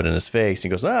never rub it in his face. He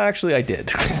goes, no, actually, I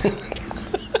did.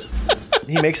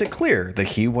 He makes it clear that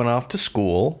he went off to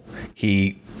school.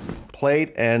 He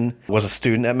played and was a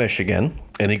student at Michigan,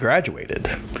 and he graduated.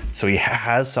 So he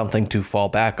has something to fall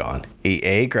back on. He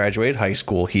A, graduated high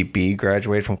school. He B,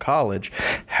 graduated from college,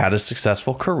 had a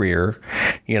successful career.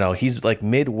 He's like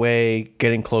midway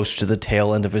getting close to the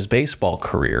tail end of his baseball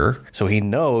career. So he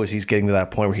knows he's getting to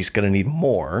that point where he's going to need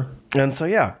more. And so,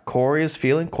 yeah, Corey is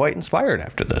feeling quite inspired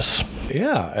after this.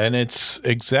 Yeah, and it's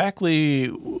exactly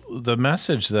the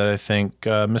message that I think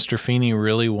Mr. Feeney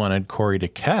really wanted Corey to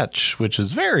catch, which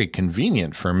is very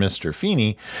convenient for Mr.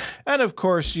 Feeney. And, of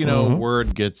course,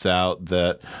 word gets out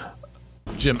that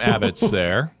Jim Abbott's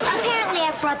there. Apparently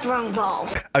I brought the wrong ball.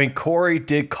 I mean, Corey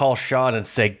did call Sean and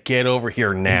say, get over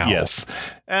here now. Yes.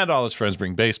 And all his friends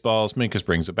bring baseballs. Minkus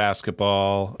brings a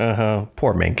basketball.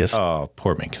 Poor Minkus. Oh,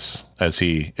 poor Minkus, as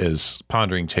he is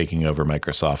pondering taking over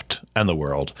Microsoft and the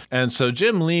world. And so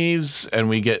Jim leaves, and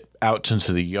we get out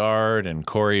into the yard, and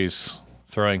Corey's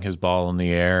throwing his ball in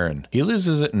the air, and he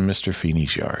loses it in Mr.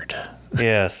 Feeney's yard.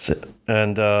 Yes,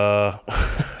 and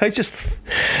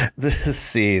this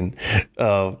scene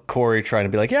of Corey trying to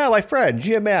be like, yeah, my friend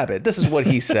Jim Abbott, this is what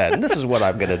he said, and this is what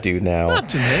I'm going to do now. Not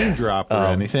to name drop or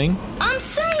anything. I'm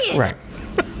saying. Right.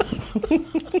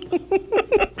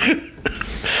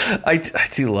 I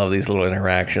do love these little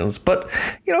interactions, but,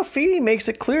 Feeney makes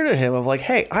it clear to him of like,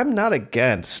 hey, I'm not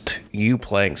against you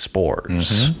playing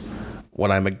sports. Mm-hmm.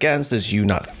 What I'm against is you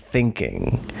not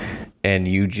thinking and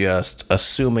you just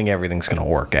assuming everything's going to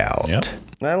work out. Yep.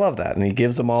 And I love that. And he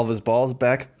gives him all of his balls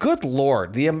back. Good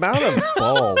Lord, the amount of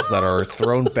balls that are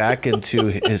thrown back into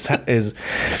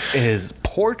his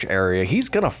porch area, he's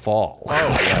going to fall.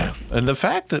 Oh, yeah. And the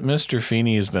fact that Mr.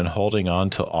 Feeney has been holding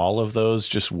on to all of those,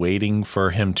 just waiting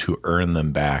for him to earn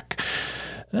them back,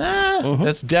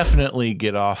 that's definitely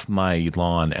get off my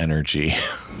lawn energy.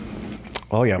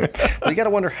 Oh, yeah. But you got to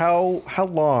wonder how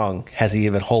long has he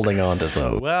been holding on to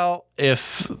those? Well,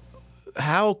 if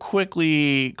how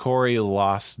quickly Corey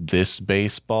lost this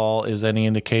baseball is any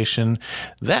indication,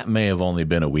 that may have only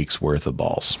been a week's worth of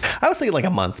balls. I was thinking like a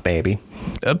month, maybe.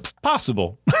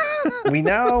 Possible. We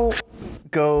now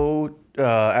go,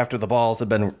 after the balls have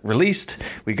been released,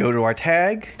 we go to our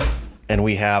tag. And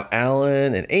we have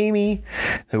Alan and Amy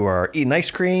who are eating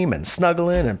ice cream and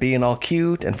snuggling and being all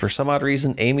cute. And for some odd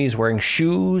reason, Amy's wearing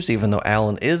shoes, even though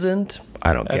Alan isn't.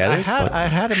 I don't get it. I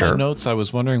had in my notes, I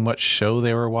was wondering what show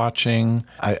they were watching.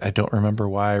 I don't remember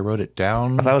why I wrote it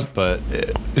down. That was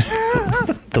The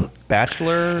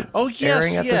Bachelor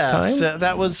airing at this time?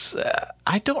 That was,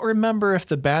 I don't remember if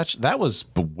that was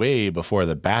way before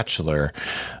The Bachelor,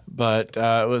 but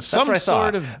it was some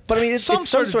sort of, but I mean, it's some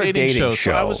sort of dating show.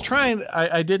 So I was trying,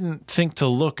 I didn't think to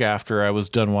look after I was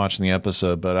done watching the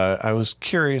episode, but I was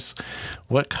curious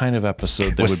what kind of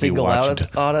episode they would be watching. Was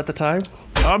Singled Out on at the time?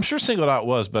 I'm sure Singled Out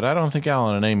was, but I don't think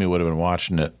Alan and Amy would have been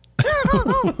watching it.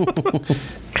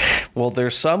 Well,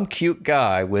 there's some cute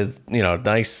guy with,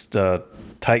 nice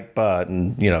tight butt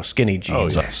and, skinny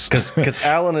jeans. Oh, yes. Because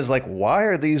Alan is like, why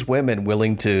are these women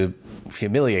willing to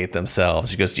humiliate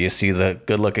themselves? He goes, do you see the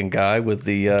good-looking guy with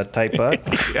the tight butt?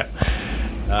 Yeah.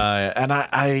 And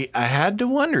I had to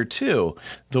wonder, too,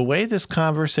 the way this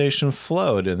conversation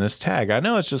flowed in this tag. I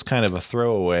know it's just kind of a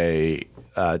throwaway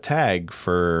tag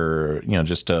for,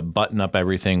 just to button up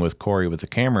everything with Corey with the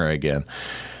camera again.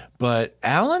 But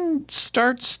Alan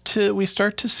we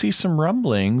start to see some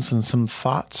rumblings and some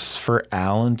thoughts for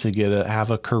Alan to have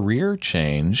a career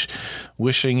change,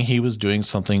 wishing he was doing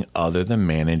something other than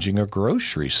managing a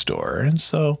grocery store. And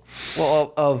so,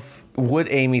 well, would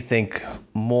Amy think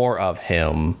more of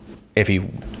him if he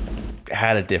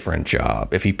had a different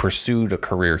job, if he pursued a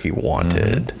career he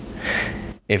wanted?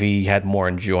 If he had more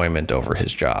enjoyment over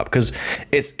his job, because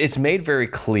it's made very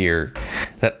clear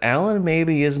that Alan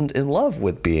maybe isn't in love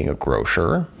with being a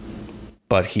grocer,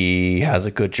 but he has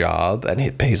a good job and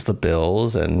he pays the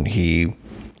bills and he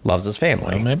loves his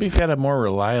family. Well, maybe if he had a more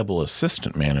reliable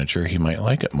assistant manager, he might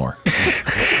like it more.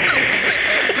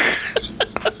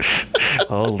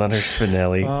 Oh, Leonard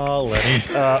Spinelli. Oh,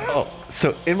 Lenny.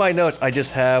 So in my notes,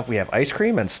 we have ice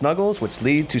cream and snuggles, which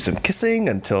lead to some kissing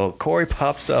until Corey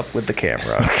pops up with the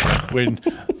camera. When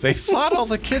they thought all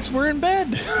the kids were in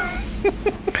bed.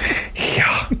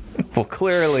 Yeah. Well,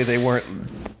 clearly they weren't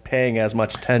paying as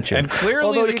much attention. And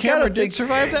clearly the camera did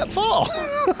survive that fall.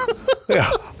 Yeah.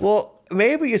 Well,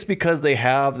 maybe it's because they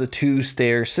have the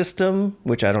two-stair system,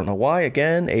 which I don't know why.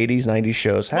 Again, 80s, 90s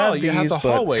shows have these. You have the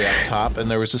hallway up top, and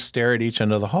there was a stair at each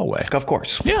end of the hallway. Of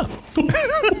course. Yeah.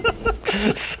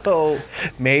 So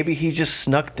maybe he just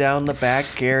snuck down the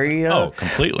back area. Oh,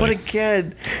 completely. But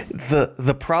again,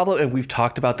 the problem, and we've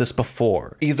talked about this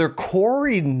before, either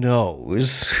Corey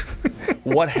knows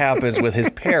what happens with his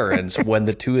parents when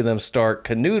the two of them start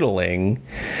canoodling,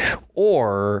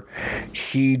 or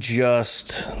he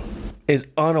just is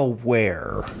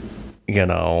unaware.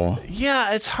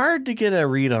 Yeah, it's hard to get a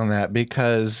read on that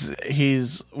because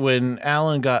when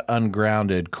Alan got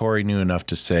ungrounded, Corey knew enough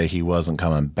to say he wasn't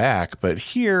coming back. But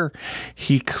here,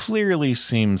 he clearly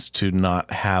seems to not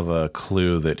have a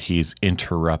clue that he's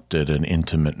interrupted an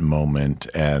intimate moment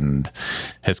and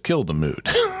has killed the mood.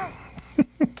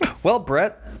 Well,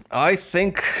 Brett, I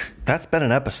think that's been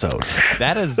an episode.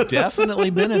 That has definitely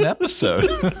been an episode.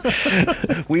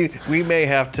 We may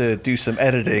have to do some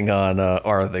editing on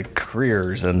the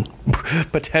careers and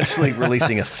potentially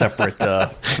releasing a separate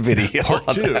video.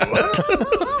 Part 2.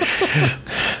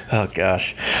 Oh,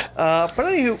 gosh. But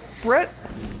anywho, Brett,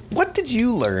 what did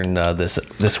you learn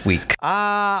this week?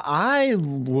 I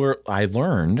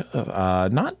learned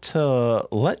not to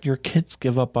let your kids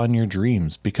give up on your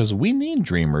dreams, because we need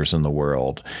dreamers in the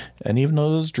world. And even though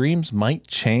those dreams might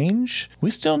change,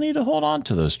 we still need to hold on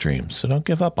to those dreams. So don't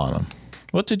give up on them.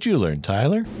 What did you learn,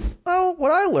 Tyler? Well,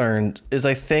 what I learned is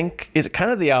is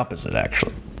kind of the opposite,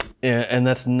 actually. And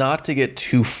that's not to get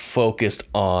too focused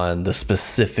on the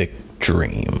specific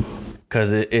dream.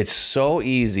 Because it's so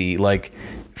easy, like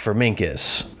for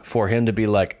Minkus, for him to be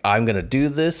like, I'm going to do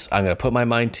this, I'm going to put my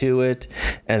mind to it,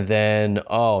 and then,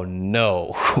 oh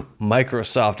no,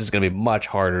 Microsoft is going to be much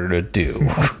harder to do.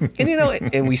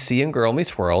 And we see in Girl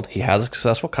Meets World, he has a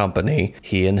successful company,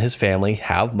 he and his family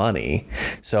have money,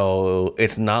 so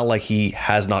it's not like he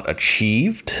has not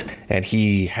achieved, and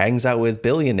he hangs out with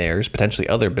billionaires, potentially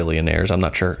other billionaires, I'm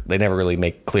not sure, they never really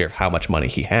make clear how much money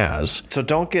he has. So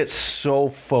don't get so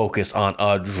focused on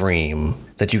a dream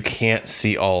that you can't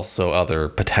see also other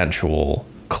potential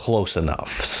close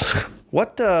enoughs.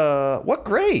 What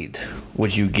grade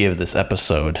would you give this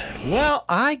episode? Well,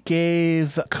 I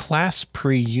gave Class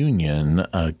Pre-Union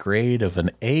a grade of an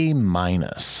A-.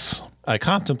 I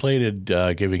contemplated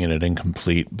giving it an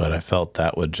incomplete, but I felt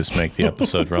that would just make the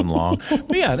episode run long.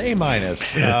 But yeah, an A-.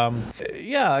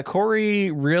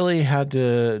 Corey really had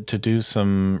to do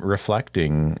some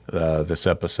reflecting this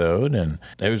episode, and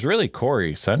it was really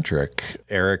Corey-centric.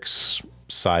 Eric's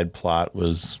side plot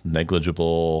was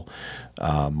negligible.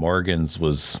 Morgan's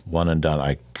was one and done.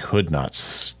 I could not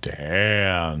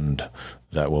stand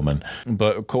that woman.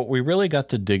 But we really got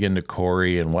to dig into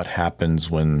Corey and what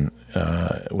happens when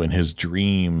his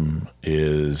dream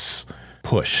is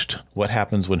pushed. What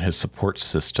happens when his support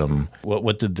system,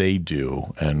 what did they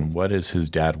do? And what is his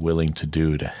dad willing to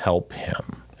do to help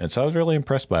him? And so I was really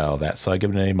impressed by all that. So I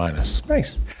give it an A-. Nice.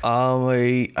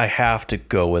 I have to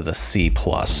go with a C+.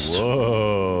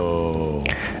 Whoa.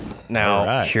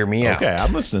 Now, hear me out. Okay,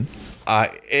 I'm listening. A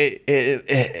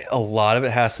lot of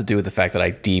it has to do with the fact that I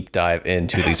deep dive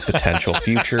into these potential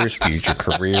future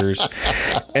careers,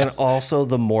 and also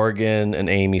the Morgan and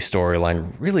Amy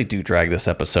storyline really do drag this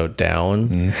episode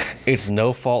down. It's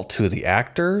no fault to the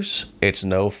actors. It's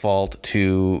no fault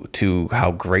to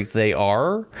how great they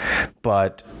are,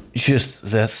 but just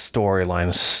this storyline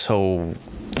is so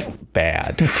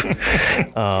bad.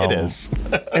 It is.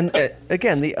 And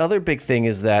again, the other big thing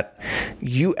is that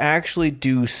you actually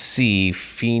do see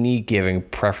Feeney giving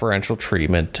preferential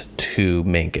treatment to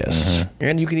Minkus.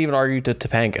 And you can even argue to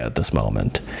Topanga at this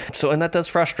moment. So, and that does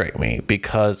frustrate me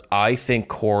because I think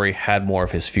Corey had more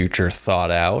of his future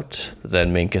thought out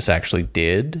than Minkus actually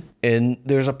did. And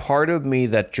there's a part of me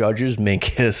that judges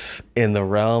Minkus in the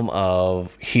realm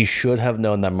of he should have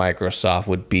known that Microsoft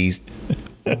would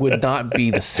not be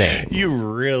the same. You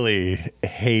really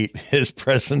hate his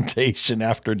presentation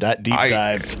after that deep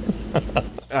dive.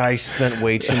 I spent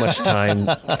way too much time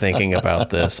thinking about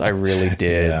this. I really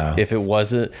did. Yeah. If it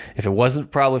wasn't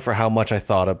probably for how much I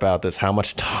thought about this, how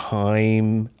much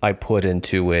time I put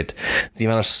into it, the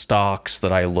amount of stocks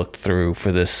that I looked through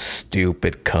for this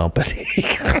stupid company.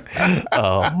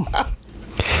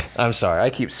 I'm sorry, I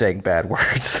keep saying bad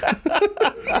words.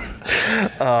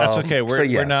 That's okay.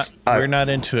 We're not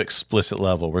into explicit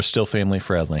level. We're still family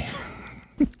friendly.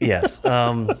 Yes.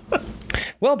 Well,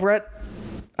 Brett,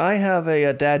 I have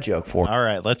a dad joke for you. All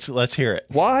right, let's hear it.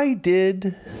 Why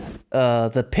did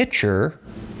the pitcher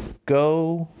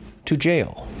go to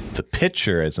jail? The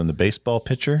pitcher, as in the baseball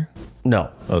pitcher?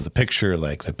 No. Oh, the picture,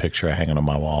 like the picture hanging on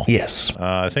my wall. Yes.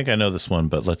 I think I know this one,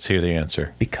 but let's hear the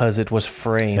answer. Because it was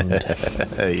framed.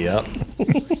 Yep.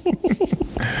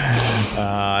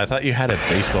 I thought you had a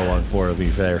baseball one for me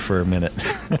there for a minute.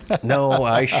 No,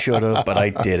 I should have, but I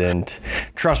didn't.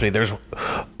 Trust me, there's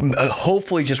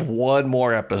hopefully just one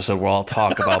more episode where I'll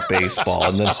talk about baseball,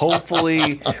 and then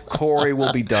hopefully Corey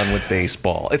will be done with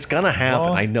baseball. It's going to happen.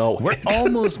 Well, I know. We're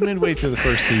almost midway through the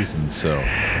first season, so.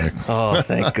 Oh,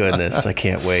 thank goodness. I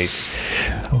can't wait.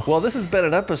 Well, this has been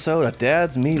an episode of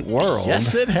Dads Meet World.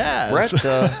 Yes, it has.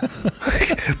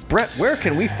 Brett, where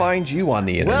can we find you on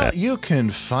the internet? Well, you can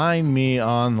find me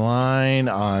online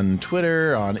on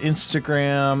Twitter, on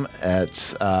Instagram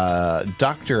at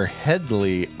Dr.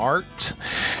 Headley Art.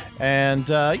 And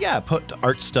put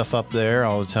art stuff up there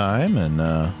all the time.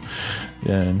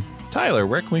 And Tyler,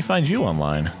 where can we find you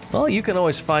online? Well, you can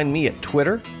always find me at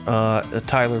Twitter,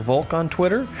 Tyler Volk on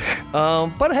Twitter.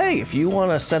 But hey, if you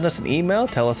want to send us an email,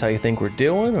 tell us how you think we're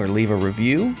doing, or leave a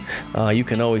review, you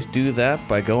can always do that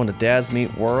by going to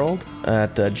dadsmeetworld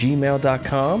at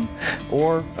gmail.com,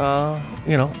 or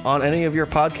on any of your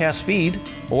podcast feed,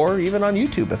 or even on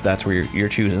YouTube if that's where you're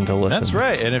choosing to listen. That's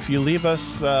right. And if you leave us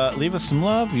some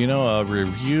love, a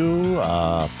review,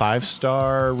 a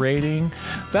 5-star rating,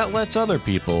 that lets other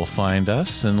people find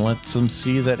us and lets them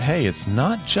see that, hey, it's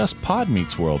not just Pod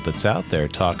Meets World that's out there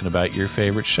talking about your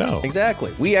favorite show.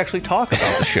 Exactly. We actually talk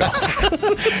about the show.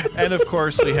 And of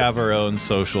course, we have our own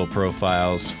social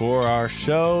profiles for our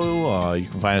show. You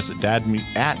can find us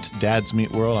at Dads Meet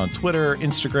World on Twitter,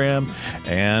 Instagram,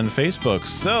 and Facebook.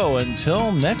 So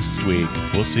until next week,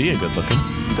 we'll see you. Good looking.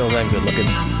 Until then, good looking.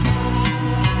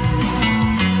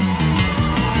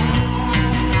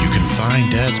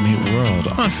 Find Dads Meet World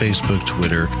on Facebook,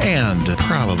 Twitter, and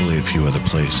probably a few other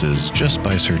places just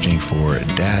by searching for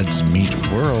Dads Meet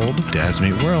World. Dads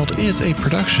Meet World is a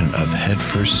production of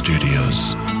Headfirst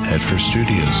Studios. Headfirst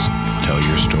Studios. Tell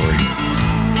your story.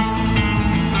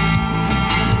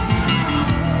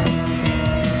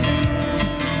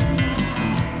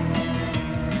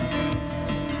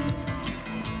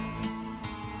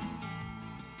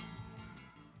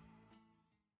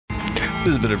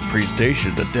 This has been a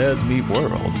presentation of Dads Meet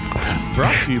World.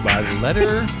 Brought to you by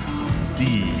Letter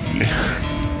D.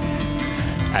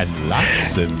 And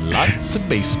lots of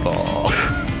baseball.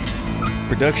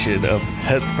 production of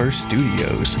Head First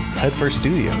Studios. Head First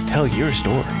Studio, tell your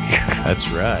story. That's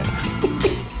right.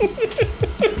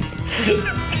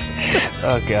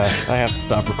 Oh, God. I have to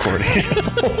stop recording.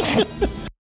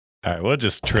 All right, we'll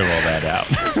just trim all that out.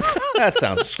 That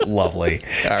sounds lovely.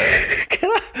 All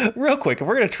right. Real quick, if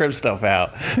we're going to trim stuff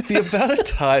out, the amount of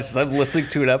times since I'm listening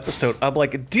to an episode, I'm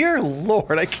like, dear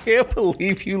Lord, I can't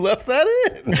believe you left that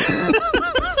in.